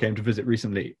Bristol came to visit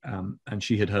recently, and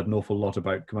she had heard an awful lot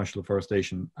about commercial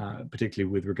afforestation,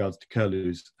 particularly with regards to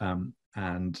curlews.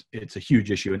 And it's a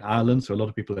huge issue in Ireland. So a lot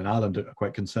of people in Ireland are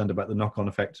quite concerned about the knock-on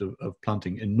effects of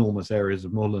planting enormous areas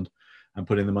of moorland and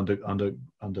putting them under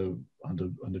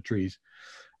trees.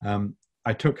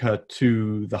 I took her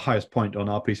to the highest point on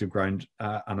our piece of ground,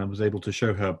 and I was able to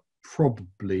show her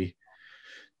probably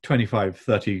 25,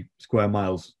 30 square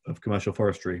miles of commercial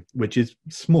forestry, which is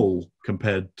small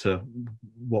compared to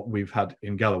what we've had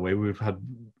in Galloway. We've had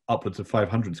upwards of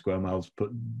 500 square miles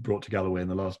brought to Galloway in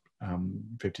the last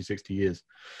 50, 60 years.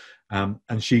 And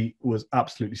she was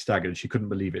absolutely staggered. She couldn't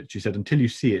believe it. She said, until you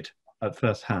see it at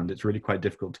first hand, it's really quite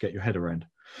difficult to get your head around.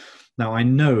 Now, I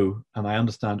know and I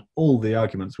understand all the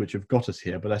arguments which have got us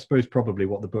here, but I suppose probably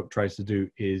what the book tries to do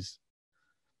is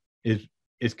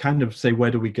kind of say,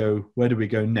 where do we go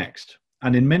next?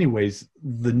 And in many ways,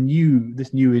 this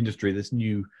new industry, this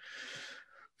new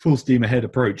full steam ahead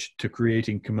approach to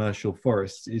creating commercial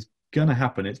forests is going to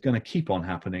happen. It's going to keep on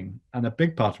happening. And a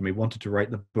big part of me wanted to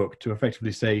write the book to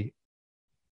effectively say,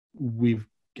 we've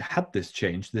had this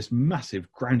change, this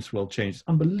massive groundswell change,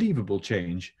 unbelievable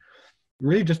change,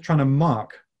 really just trying to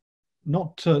mark,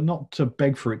 not to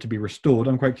beg for it to be restored.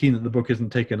 I'm quite keen that the book isn't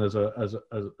taken as a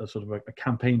sort of a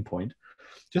campaign point,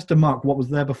 just to mark what was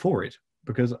there before it.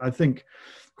 Because I think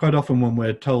quite often when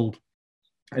we're told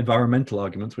environmental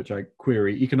arguments, which I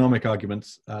query, economic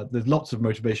arguments, there's lots of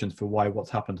motivations for why what's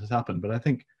happened has happened. But I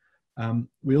think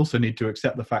we also need to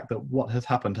accept the fact that what has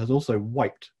happened has also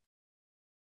wiped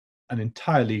an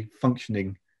entirely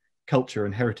functioning culture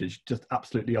and heritage just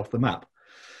absolutely off the map.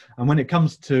 And when it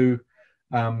comes to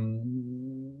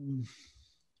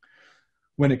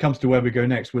where we go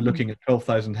next, we're looking at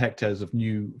 12,000 hectares of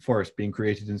new forest being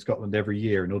created in Scotland every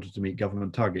year in order to meet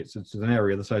government targets. It's an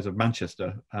area the size of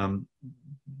Manchester.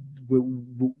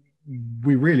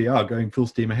 We really are going full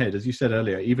steam ahead. As you said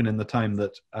earlier, even in the time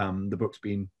that the book's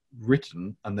been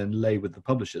written and then lay with the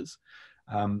publishers,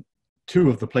 two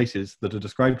of the places that are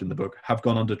described in the book have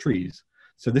gone under trees.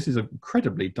 So this is an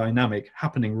incredibly dynamic,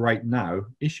 happening right now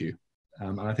issue.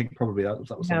 And I think probably that was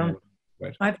something.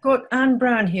 Right. I've got Anne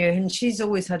Brown here, and she's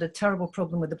always had a terrible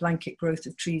problem with the blanket growth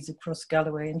of trees across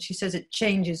Galloway, and she says it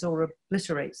changes or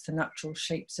obliterates the natural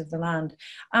shapes of the land.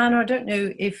 Anne, I don't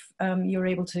know if you're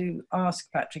able to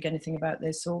ask Patrick anything about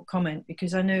this or comment,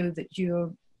 because I know that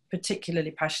you're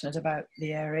particularly passionate about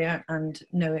the area and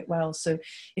know it well. So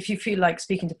if you feel like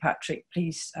speaking to Patrick,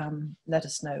 please let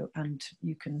us know and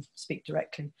you can speak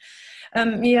directly.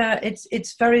 Yeah,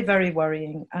 it's very, very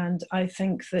worrying. And I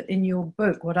think that in your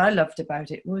book, what I loved about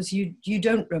it was you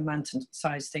don't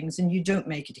romanticize things and you don't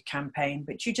make it a campaign,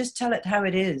 but you just tell it how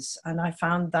it is. And I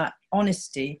found that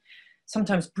honesty,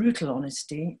 sometimes brutal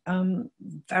honesty,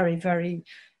 very, very,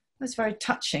 it's very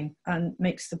touching and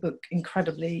makes the book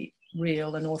incredibly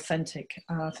real and authentic.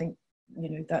 I think,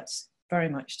 that's very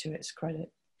much to its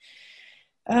credit.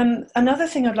 Another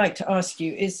thing I'd like to ask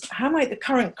you is, how might the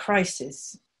current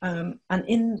crisis, and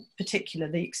in particular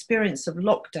the experience of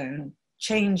lockdown,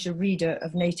 change a reader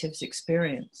of Natives'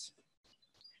 experience?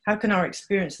 How can our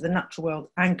experience of the natural world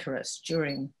anchor us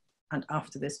during and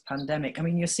after this pandemic? I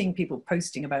mean, you're seeing people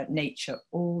posting about nature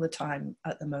all the time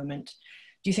at the moment.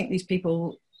 Do you think these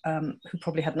people who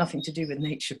probably had nothing to do with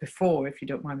nature before, if you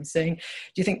don't mind me saying, do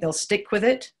you think they'll stick with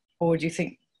it? Or do you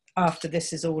think after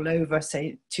this is all over,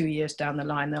 say 2 years down the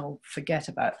line, they'll forget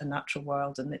about the natural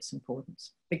world and its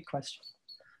importance? Big question.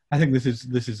 I think this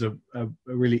is a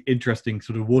really interesting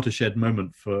sort of watershed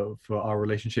moment for our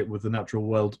relationship with the natural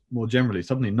world more generally.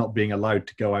 Suddenly not being allowed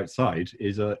to go outside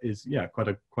is quite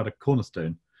a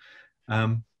cornerstone.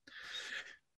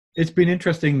 It's been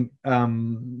interesting.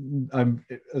 I'm,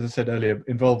 as I said earlier,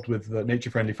 involved with the Nature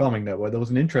Friendly Farming Network. There was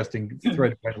an interesting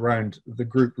thread went around the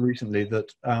group recently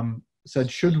that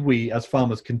said, should we as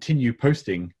farmers continue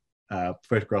posting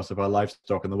photographs of our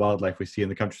livestock and the wildlife we see in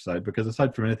the countryside? Because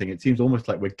aside from anything, it seems almost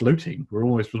like we're gloating. We're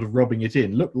almost sort of rubbing it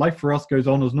in. Look, life for us goes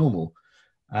on as normal.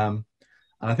 And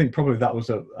I think probably that was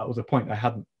a point I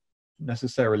hadn't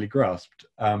necessarily grasped.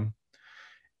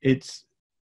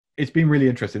 It's been really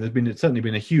interesting. It's certainly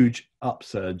been a huge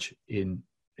upsurge in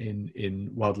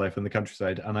wildlife in the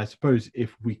countryside, and I suppose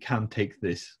if we can take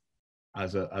this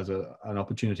as an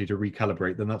opportunity to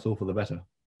recalibrate, then that's all for the better.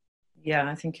 Yeah,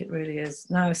 I think it really is.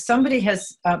 Now, somebody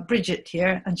has Bridget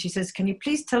here, and she says, "Can you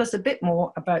please tell us a bit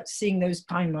more about seeing those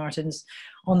pine martens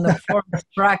on the forest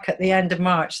track at the end of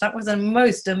March? That was a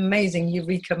most amazing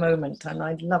eureka moment, and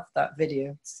I loved that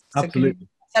video. So absolutely. can you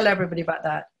tell everybody about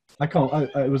that?" I can't.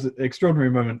 It was an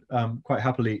extraordinary moment. Quite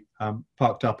happily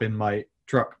parked up in my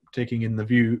truck, taking in the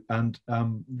view, and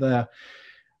there.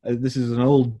 This is an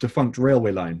old defunct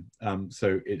railway line,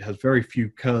 so it has very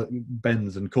few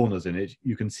bends and corners in it.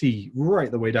 You can see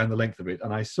right the way down the length of it,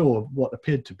 and I saw what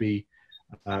appeared to be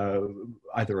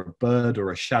either a bird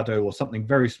or a shadow or something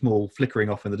very small flickering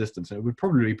off in the distance. And it would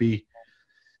probably be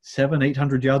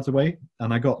 700-800 yards away.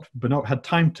 And I had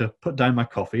time to put down my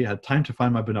coffee, had time to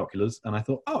find my binoculars, and I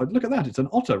thought, oh, look at that, it's an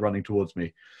otter running towards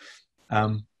me.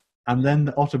 And then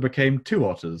the otter became two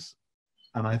otters.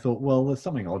 And I thought, well, there's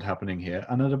something odd happening here.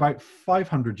 And at about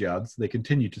 500 yards, they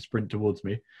continued to sprint towards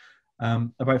me.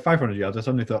 About 500 yards, I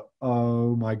suddenly thought,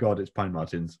 oh my God, it's pine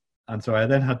martens. And so I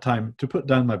then had time to put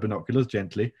down my binoculars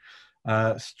gently,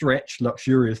 stretch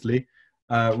luxuriously,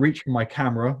 reach for my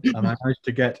camera, and I managed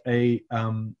to get a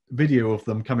video of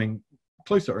them coming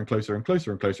closer and closer and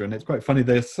closer and closer. And it's quite funny.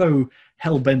 They're so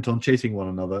hell-bent on chasing one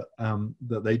another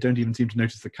that they don't even seem to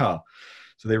notice the car.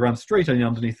 So they ran straight in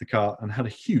underneath the car and had a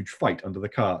huge fight under the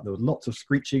car. There was lots of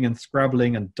screeching and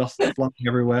scrabbling and dust flying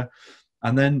everywhere.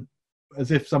 And then,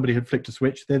 as if somebody had flicked a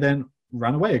switch, they then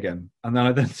ran away again. And then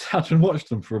I then sat and watched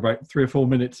them for about 3 or 4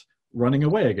 minutes running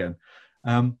away again.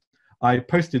 I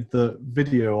posted the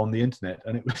video on the internet,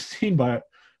 and it was seen by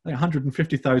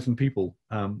 150,000 people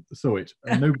saw it.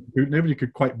 And nobody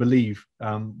could quite believe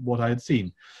what I had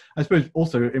seen. I suppose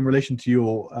also in relation to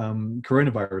your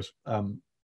coronavirus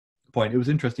point, it was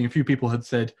interesting. A few people had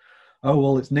said, oh,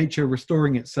 well, it's nature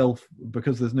restoring itself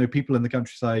because there's no people in the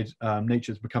countryside.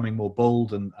 Nature's becoming more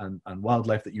bold, and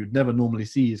wildlife that you'd never normally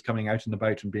see is coming out and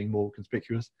about and being more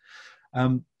conspicuous.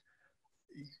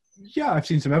 Yeah, I've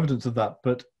seen some evidence of that,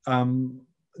 but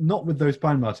not with those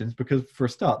pine martens, because for a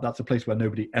start, that's a place where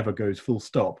nobody ever goes full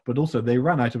stop. But also they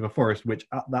ran out of a forest which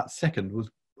at that second was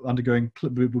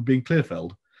being clear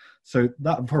felled. So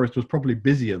that forest was probably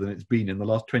busier than it's been in the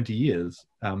last 20 years.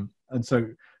 And so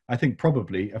I think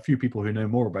probably a few people who know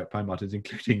more about pine martens,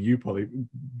 including you, Polly,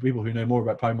 people who know more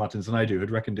about pine martens than I do,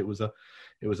 had reckoned it was a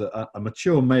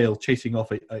mature male chasing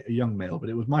off a young male. But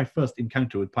it was my first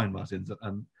encounter with pine martens,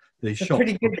 and they shot. A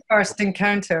pretty good first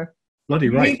encounter. Bloody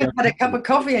right. You even had a cup of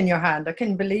coffee in your hand. I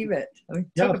couldn't believe it. I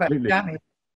mean, talk about jamming.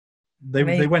 They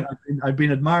went. I've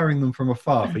been admiring them from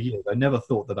afar for years. I never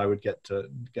thought that I would get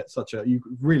such a. You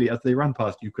really, as they ran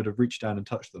past, you could have reached down and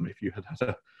touched them if you had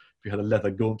a leather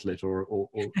gauntlet or...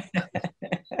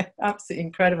 Absolutely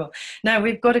incredible. Now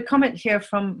we've got a comment here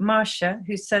from Marcia,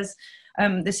 who says,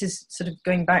 this is sort of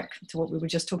going back to what we were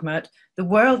just talking about. The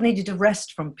world needed a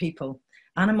rest from people.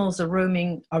 Animals are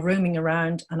roaming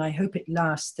around, and I hope it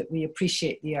lasts, that we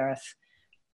appreciate the earth.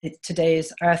 Today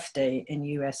is Earth Day in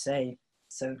USA.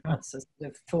 So that's a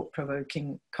sort of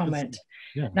thought-provoking comment.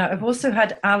 Yeah. Now, I've also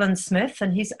had Alan Smith,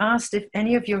 and he's asked if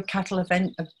any of your cattle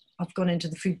have gone into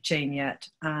the food chain yet,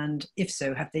 and if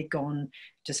so, have they gone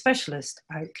to specialist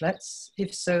outlets?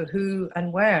 If so, who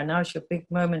and where? Now's your big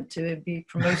moment to be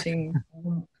promoting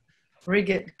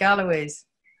Rigget Galloway's.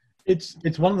 It's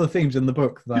one of the themes in the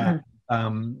book that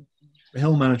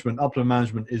hill management, upland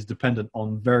management is dependent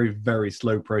on very, very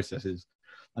slow processes.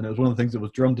 And it was one of the things that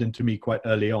was drummed into me quite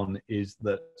early on, is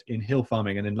that in hill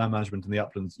farming and in land management in the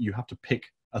uplands, you have to pick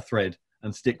a thread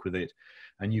and stick with it.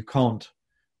 And you can't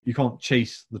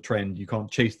chase the trend, you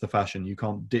can't chase the fashion, you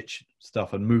can't ditch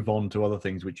stuff and move on to other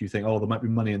things which you think, oh, there might be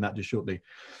money in that just shortly.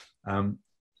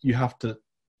 You have to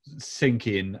sink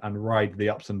in and ride the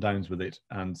ups and downs with it.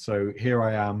 And so here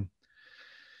I am,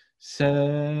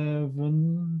 7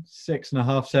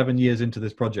 years into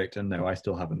this project, and no, I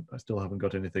still haven't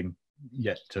got anything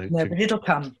yet but it'll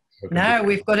come. Now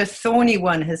we've got a thorny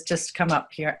one has just come up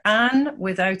here, Anne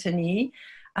without an E,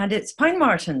 and it's pine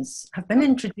martens have been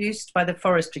introduced by the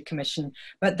Forestry Commission,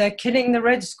 but they're killing the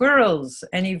red squirrels.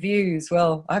 Any views?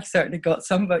 Well, I've certainly got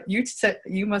some, but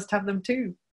you must have them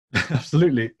too.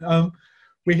 Absolutely.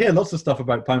 We hear lots of stuff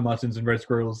about pine martens and red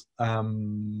squirrels.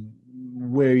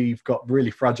 We've got really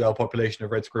fragile population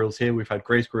of red squirrels here. We've had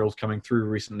grey squirrels coming through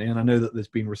recently, and I know that there's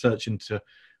been research into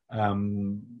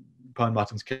pine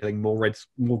martens killing more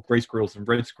grey squirrels than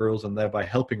red squirrels, and thereby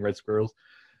helping red squirrels.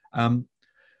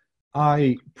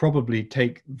 I probably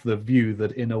take the view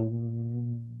that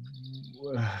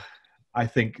I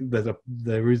think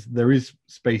there is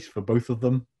space for both of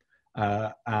them,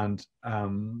 and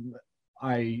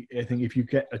I think if you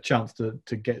get a chance to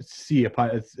see a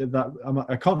pine,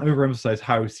 I can't overemphasize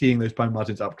how seeing those pine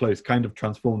martens up close kind of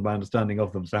transformed my understanding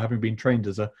of them. So having been trained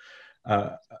as a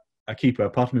keeper,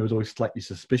 part of me was always slightly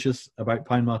suspicious about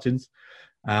pine martens,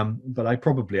 but I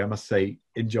must say,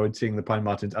 enjoyed seeing the pine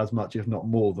martens as much, if not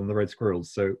more, than the red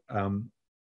squirrels. So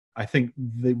I think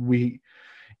that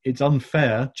it's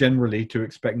unfair generally to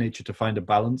expect nature to find a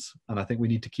balance, and I think we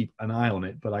need to keep an eye on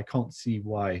it. But I can't see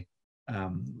why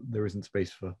there isn't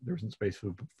space for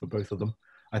both of them.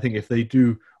 I think if they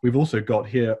do, we've also got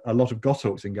here a lot of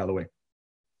goshawks in Galloway,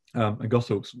 and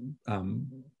goshawks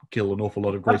kill an awful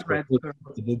lot of grey squirrels,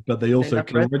 but they also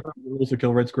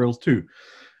kill red squirrels too.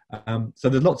 So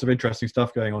there's lots of interesting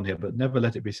stuff going on here, but never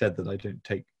let it be said that I don't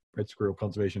take red squirrel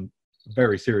conservation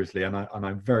very seriously, and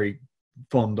I'm very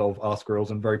fond of our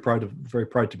squirrels and very proud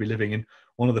to be living in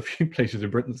one of the few places in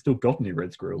Britain that's still got any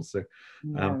red squirrels. So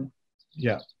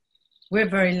yeah. We're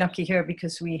very lucky here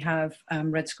because we have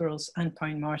red squirrels and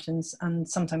pine martens, and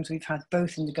sometimes we've had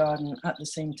both in the garden at the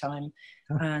same time,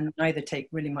 and neither take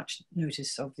really much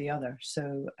notice of the other.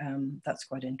 So that's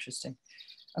quite interesting.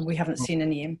 And we haven't seen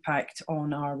any impact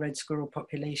on our red squirrel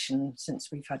population since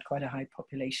we've had quite a high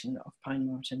population of pine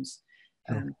martens.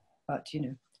 But, you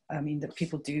know, I mean, that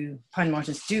pine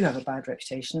martens do have a bad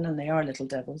reputation, and they are little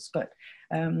devils, but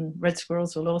red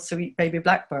squirrels will also eat baby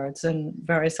blackbirds and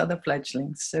various other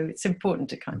fledglings. So it's important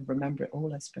to kind of remember it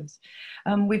all, I suppose.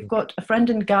 We've got a friend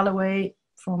in Galloway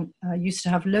used to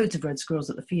have loads of red squirrels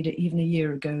at the feeder even a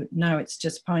year ago. Now it's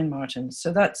just pine martens.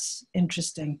 So that's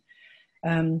interesting.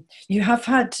 You have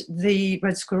had the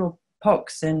red squirrel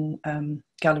pox in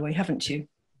Galloway, haven't you?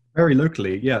 Very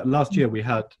locally, yeah. Last year we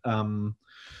had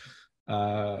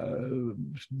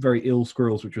very ill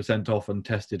squirrels which were sent off and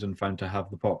tested and found to have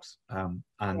the pox. And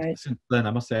right. Since then,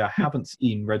 I must say, I haven't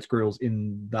seen red squirrels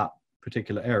in that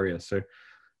particular area. So,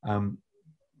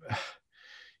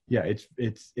 yeah,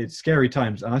 it's scary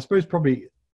times. And I suppose probably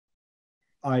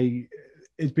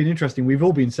it's been interesting. We've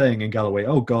all been saying in Galloway,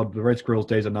 oh God, the red squirrels'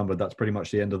 days are numbered. That's pretty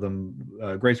much the end of them.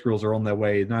 Grey squirrels are on their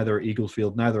way. Neither at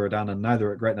Eaglesfield, neither at Annan,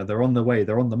 neither at Gretna. They're on their way.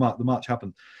 They're on the march. The march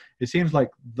happened. It seems like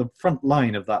the front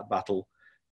line of that battle,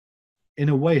 in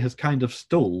a way, has kind of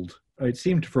stalled. It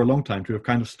seemed for a long time to have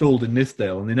kind of stalled in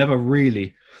Nithsdale, and they never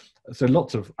really. So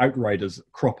lots of outriders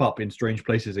crop up in strange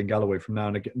places in Galloway from now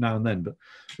and then, but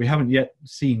we haven't yet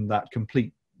seen that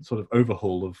complete sort of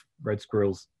overhaul of red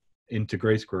squirrels into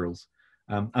grey squirrels.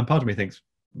 And part of me thinks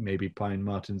maybe pine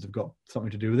martens have got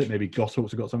something to do with it. Maybe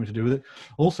goshawks have got something to do with it.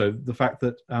 Also, the fact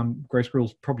that grey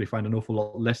squirrels probably find an awful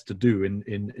lot less to do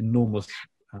in enormous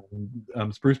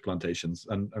spruce plantations,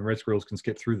 and red squirrels can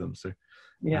skip through them. So,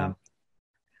 yeah.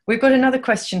 We've got another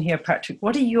question here, Patrick.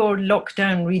 What are your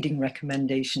lockdown reading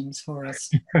recommendations for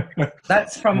us?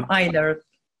 That's from Isla.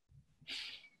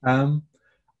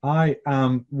 I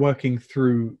am working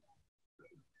through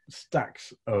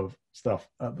stacks of stuff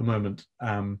at the moment.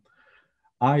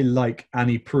 I like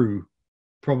Annie Proulx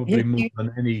probably more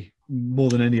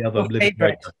than any other living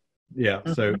writer. Yeah,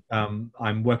 so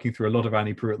I'm working through a lot of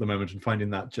Annie Proulx at the moment and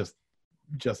finding that just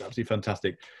absolutely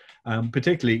fantastic.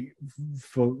 Particularly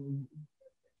for,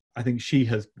 I think she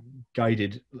has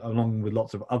guided, along with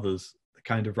lots of others, the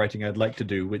kind of writing I'd like to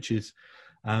do, which is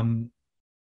kind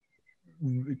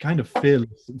of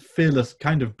fearless,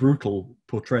 kind of brutal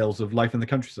portrayals of life in the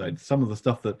countryside. Some of the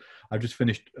stuff that I've just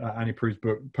finished Annie Proulx's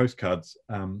book, Postcards,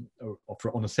 on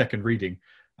a second reading.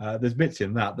 There's bits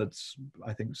in that's,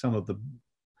 I think, some of the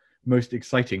most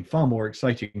exciting, far more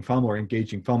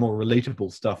engaging, far more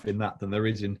relatable stuff in that than there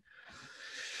is in,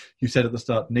 you said at the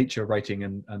start, nature writing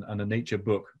and a nature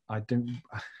book. I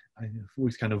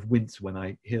always kind of wince when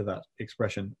I hear that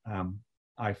expression.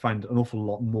 I find an awful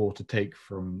lot more to take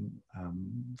from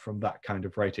that kind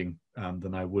of writing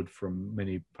than I would from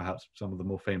perhaps some of the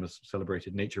more famous,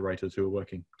 celebrated nature writers who are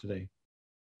working today.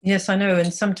 Yes, I know.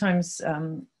 And sometimes,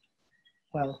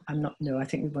 I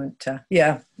think we won't.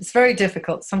 It's very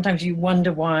difficult. Sometimes you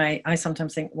wonder why. I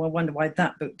sometimes think, wonder why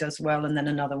that book does well and then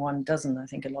another one doesn't. I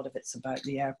think a lot of it's about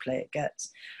the airplay it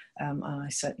gets. And I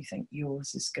certainly think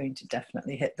yours is going to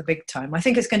definitely hit the big time. I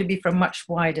think it's going to be for a much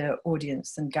wider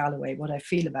audience than Galloway. What I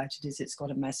feel about it is it's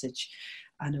got a message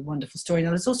and a wonderful story. Now,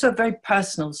 there's also a very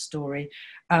personal story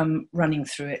running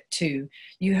through it too.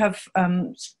 You have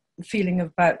feeling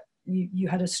about, you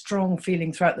had a strong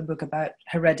feeling throughout the book about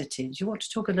heredity. Do you want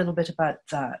to talk a little bit about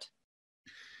that?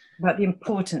 About the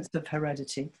importance of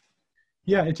heredity?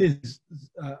 Yeah, it is.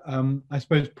 I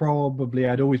suppose probably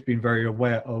I'd always been very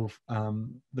aware of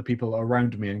the people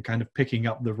around me and kind of picking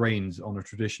up the reins on a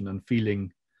tradition and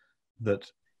feeling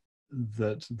that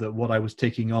what I was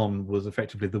taking on was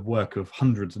effectively the work of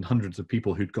hundreds and hundreds of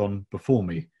people who'd gone before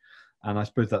me. And I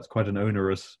suppose that's quite an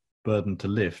onerous burden to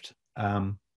lift.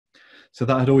 So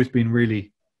that had always been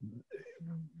really,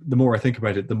 the more I think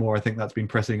about it, the more I think that's been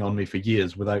pressing on me for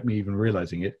years without me even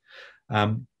realizing it.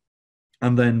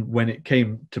 And then when it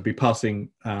came to be passing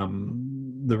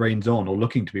the reins on, or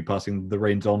looking to be passing the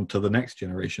reins on to the next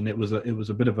generation, it was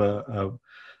a bit of a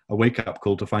wake up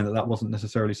call to find that that wasn't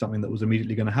necessarily something that was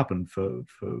immediately going to happen for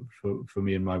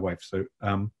me and my wife. So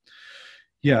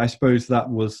yeah, I suppose that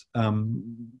was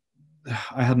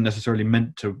I hadn't necessarily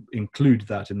meant to include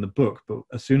that in the book, but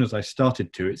as soon as I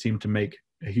started to, it seemed to make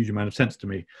a huge amount of sense to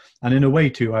me. And in a way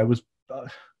too, I was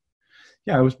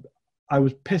I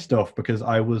was pissed off because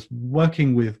I was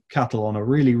working with cattle on a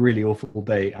really, really awful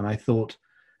day, and I thought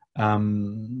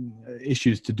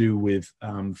issues to do with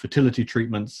fertility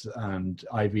treatments and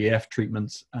IVF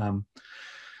treatments.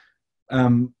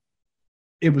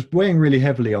 It was weighing really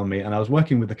heavily on me, and I was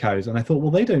working with the cows, and I thought, well,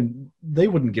 they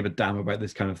wouldn't give a damn about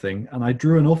this kind of thing. And I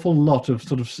drew an awful lot of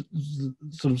sort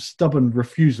of stubborn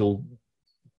refusal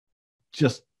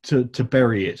just to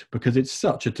bury it, because it's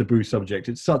such a taboo subject.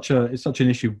 It's such an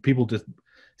issue people just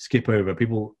skip over,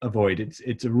 people avoid.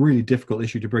 It's a really difficult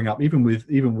issue to bring up, even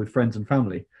with friends and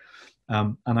family.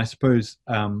 And I suppose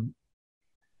I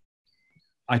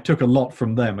took a lot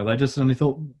from them, and I just suddenly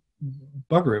thought,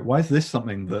 bugger it, why is this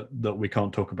something that we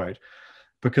can't talk about?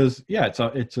 Because yeah,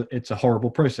 it's a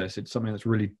horrible process. It's something that's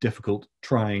really difficult,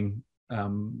 trying,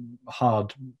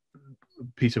 hard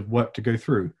piece of work to go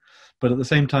through. But at the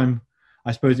same time,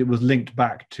 I suppose it was linked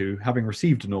back to having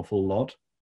received an awful lot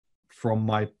from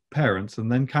my parents,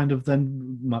 and then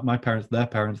my parents, their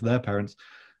parents,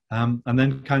 and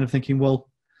then kind of thinking, well,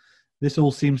 this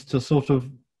all seems to sort of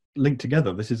link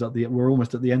together. This is we're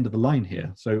almost at the end of the line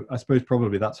here. So I suppose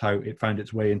probably that's how it found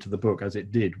its way into the book as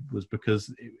it did, was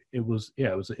because it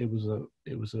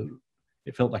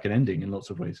felt like an ending in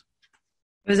lots of ways.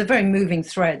 There's a very moving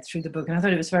thread through the book, and I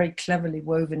thought it was very cleverly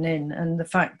woven in, and the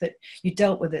fact that you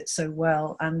dealt with it so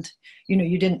well, and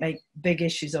you didn't make big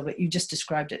issues of it, you just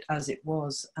described it as it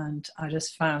was. And I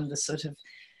just found the sort of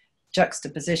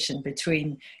juxtaposition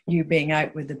between you being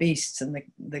out with the beasts and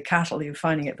the cattle, you're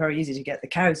finding it very easy to get the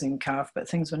cows in calf, but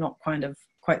things were not quite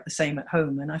the same at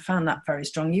home, and I found that very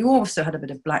strong. You also had a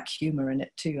bit of black humor in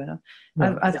it too, and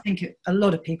I think a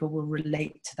lot of people will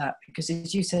relate to that, because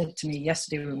as you said to me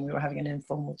yesterday when we were having an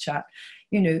informal chat,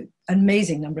 an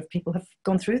amazing number of people have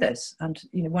gone through this, and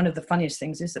one of the funniest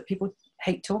things is that people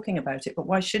hate talking about it, but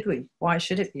why should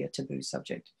it be a taboo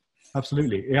subject?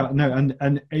 Absolutely, yeah, no,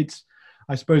 and it's,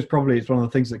 I suppose probably it's one of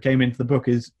the things that came into the book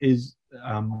is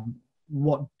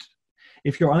what,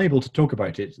 if you're unable to talk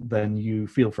about it, then you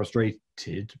feel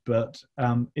frustrated, but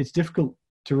it's difficult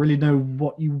to really know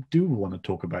what you do want to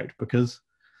talk about, because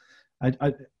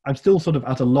I'm still sort of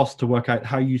at a loss to work out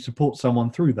how you support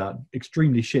someone through that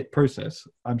extremely shit process.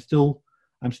 I don't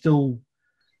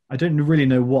really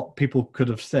know what people could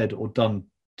have said or done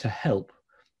to help,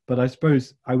 but I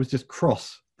suppose I was just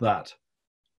cross that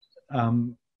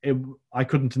I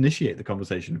couldn't initiate the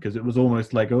conversation, because it was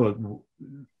almost like, it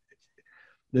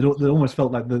almost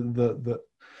felt like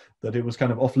that it was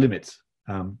kind of off limits.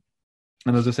 And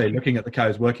as I say, looking at the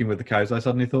cows, working with the cows, I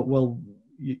suddenly thought, well,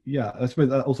 yeah, I suppose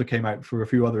that also came out for a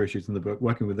few other issues in the book.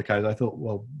 Working with the cows, I thought,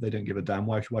 well, they don't give a damn.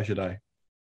 Why should I?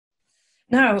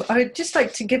 No, I'd just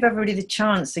like to give everybody the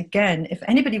chance again. If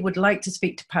anybody would like to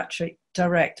speak to Patrick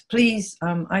direct, please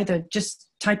either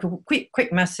just type a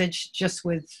quick message just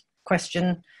with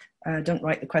question. Don't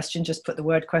write the question, just put the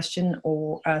word question,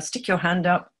 or stick your hand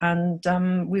up, and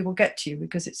we will get to you,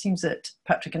 because it seems that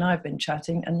Patrick and I have been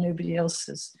chatting and nobody else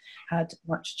has had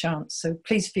much chance. So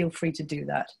please feel free to do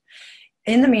that.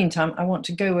 In the meantime, I want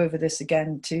to go over this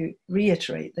again to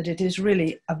reiterate that it is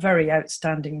really a very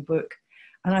outstanding book.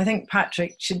 And I think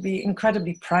Patrick should be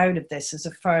incredibly proud of this as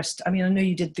a first. I mean, I know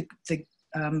you did the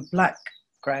Black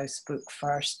Grouse book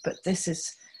first, but this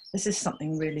is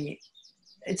something really,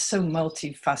 it's so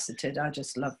multifaceted. I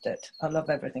just loved it. I love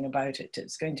everything about it.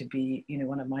 It's going to be,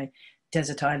 one of my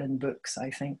desert island books, I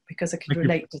think, because I could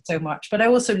relate to so much. But I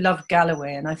also love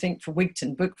Galloway, and I think for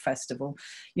Wigtown Book Festival,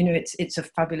 it's a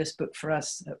fabulous book for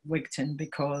us at Wigtown,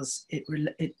 because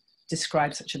it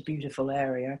describes such a beautiful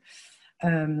area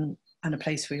and a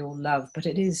place we all love. But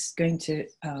it is going to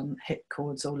hit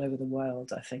chords all over the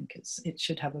world. I think it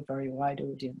should have a very wide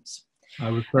audience. I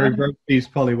was very, very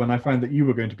pleased, Polly, when I found that you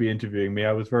were going to be interviewing me.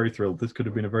 I was very thrilled. This could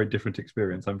have been a very different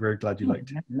experience. I'm very glad you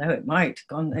liked it. No, it might.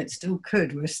 It still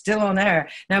could. We're still on air.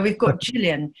 Now we've got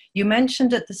Gillian. You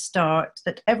mentioned at the start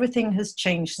that everything has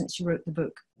changed since you wrote the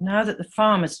book. Now that the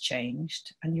farm has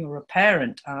changed and you're a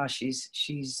parent, she's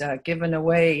given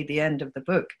away the end of the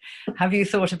book. Have you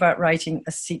thought about writing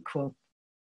a sequel?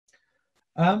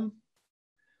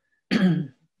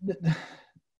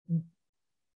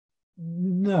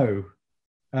 No.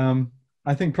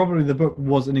 I think probably the book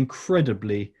was an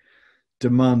incredibly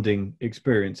demanding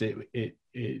experience. It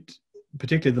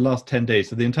particularly the last 10 days.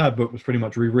 So the entire book was pretty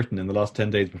much rewritten in the last 10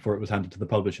 days before it was handed to the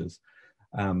publishers.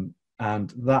 And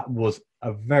that was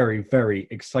a very, very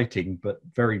exciting but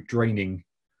very draining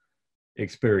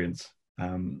experience.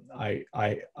 I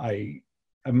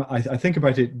think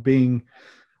about it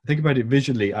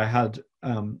visually. I had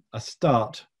a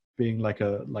start being like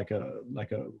a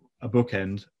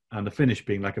bookend, and a finish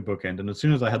being like a bookend. And as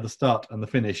soon as I had the start and the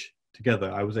finish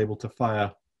together, I was able to fire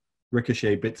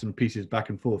ricochet bits and pieces back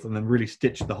and forth, and then really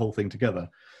stitch the whole thing together.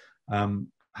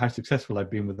 How successful I've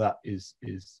been with that is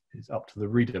up to the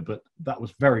reader, but that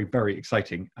was very, very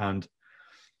exciting. And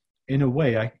in a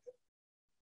way,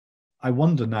 I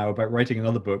wonder now about writing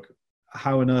another book,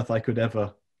 how on earth I could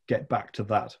ever get back to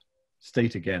that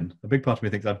state again. A big part of me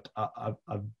thinks I've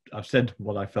said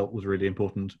what I felt was really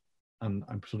important, and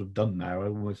I'm sort of done now. I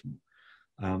almost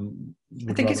I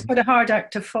think it's quite a hard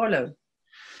act to follow,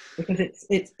 because it's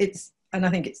and I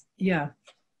think it's, yeah.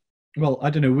 Well, I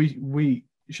don't know. We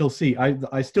shall see.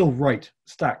 I still write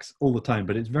stacks all the time,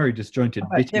 but it's very disjointed,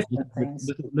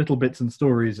 little bits and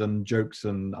stories and jokes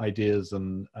and ideas,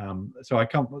 and so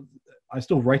I'm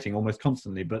still writing almost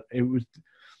constantly. But it was,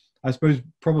 I suppose,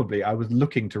 probably I was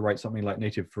looking to write something like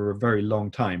Native for a very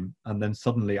long time, and then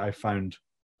suddenly I found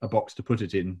a box to put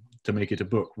it in to make it a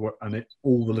book, and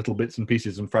all the little bits and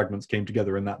pieces and fragments came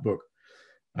together in that book.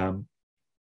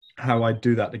 How I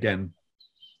do that again,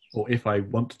 or if I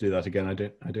want to do that again, I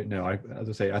don't know. As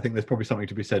I say, I think there's probably something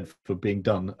to be said for being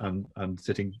done and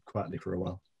sitting quietly for a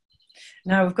while.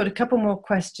 Now we've got a couple more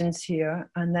questions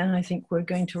here, and then I think we're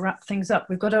going to wrap things up.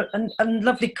 We've got a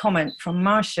lovely comment from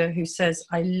Marcia, who says,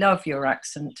 "I love your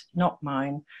accent, not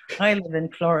mine. I live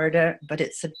in Florida, but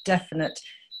it's a definite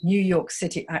New York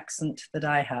City accent that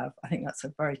I have." I think that's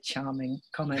a very charming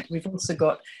comment. We've also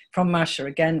got from Masha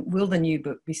again, will the new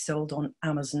book be sold on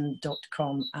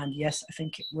Amazon.com? And yes, I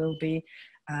think it will be.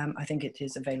 I think it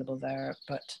is available there,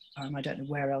 but I don't know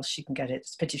where else she can get it.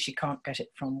 It's a pity she can't get it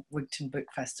from Wigtown Book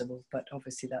Festival, but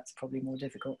obviously that's probably more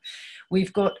difficult.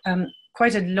 We've got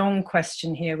quite a long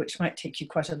question here, which might take you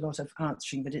quite a lot of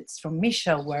answering, but it's from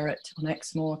Michelle Werrett on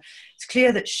Exmoor. It's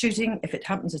clear that shooting, if it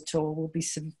happens at all, will be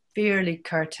severely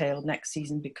curtailed next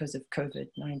season because of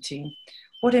COVID-19.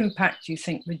 What impact do you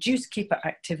think reduced keeper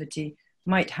activity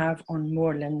might have on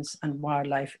moorlands and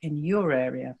wildlife in your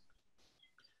area?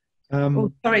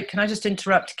 Oh, sorry, can I just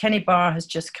interrupt? Kenny Barr has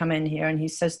just come in here, and he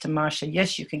says to Marcia,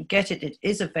 yes, you can get it. It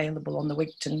is available on the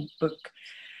Wigtown Book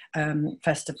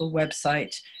Festival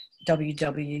website,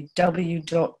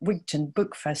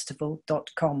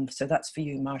 www.wigtownbookfestival.com. So that's for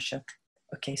you, Marcia.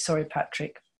 Okay, sorry,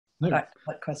 Patrick. No. Back to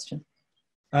that question.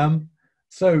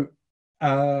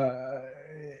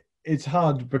 It's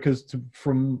hard because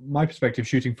from my perspective,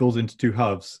 shooting falls into two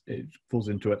halves. It falls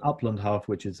into an upland half,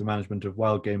 which is the management of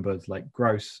wild game birds like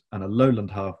grouse, and a lowland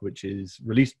half, which is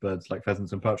released birds like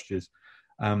pheasants and partridges.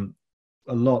 A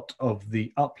lot of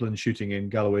the upland shooting in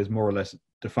Galloway is more or less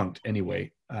defunct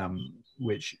anyway,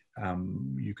 which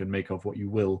you can make of what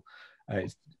you will.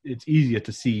 It's easier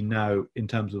to see now in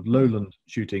terms of lowland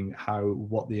shooting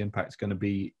what the impact's going to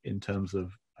be in terms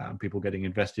of people getting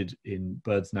invested in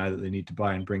birds now that they need to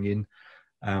buy and bring in.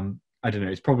 I don't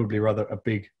know, it's probably rather a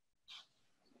big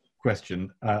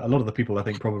question. A lot of the people I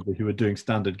think probably who are doing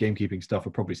standard gamekeeping stuff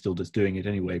are probably still just doing it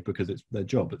anyway because it's their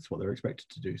job, it's what they're expected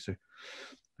to do. So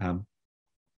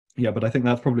yeah, but I think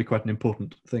that's probably quite an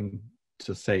important thing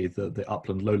to say, the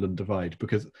upland lowland divide,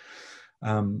 because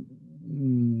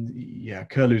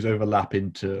curlews overlap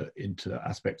into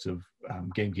aspects of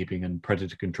gamekeeping and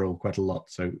predator control quite a lot.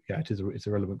 So yeah, it's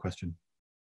a relevant question.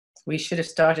 We should have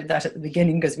started that at the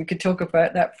beginning, because we could talk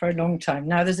about that for a long time.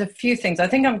 Now, there's a few things. I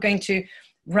think I'm going to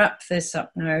wrap this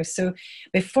up now. So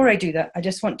before I do that, I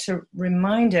just want to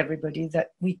remind everybody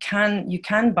that you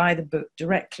can buy the book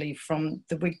directly from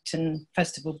the Wigtown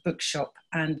Festival Bookshop,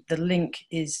 and the link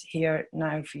is here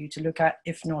now for you to look at.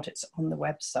 If not, it's on the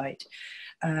website,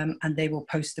 and they will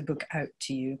post the book out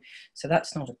to you. So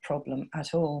that's not a problem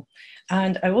at all.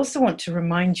 And I also want to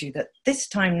remind you that this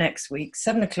time next week,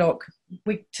 7 o'clock,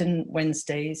 Wigtown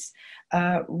Wednesdays,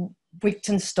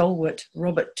 Wigtown stalwart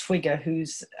Robert Twigger,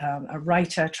 who's a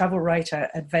writer, travel writer,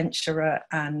 adventurer,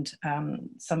 and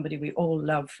somebody we all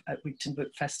love at Wigtown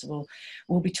Book Festival,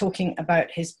 will be talking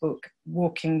about his book,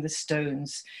 Walking the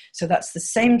Stones. So that's the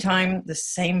same time, the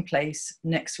same place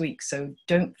next week. So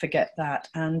don't forget that.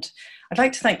 And I'd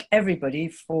like to thank everybody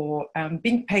for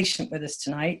being patient with us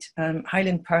tonight.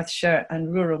 Highland Perthshire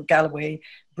and rural Galloway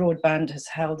broadband has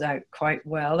held out quite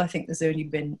well. I think there's only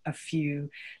been a few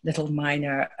little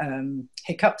minor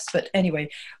hiccups, but anyway,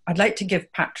 I'd like to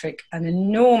give Patrick an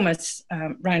enormous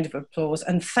round of applause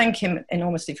and thank him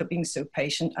enormously for being so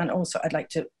patient. And also I'd like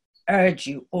to urge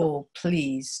you all,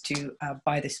 please, to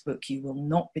buy this book. You will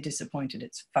not be disappointed.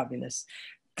 It's fabulous.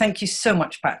 Thank you so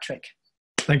much, Patrick.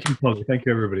 Thank you, Polly. Thank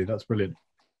you, everybody. That's brilliant.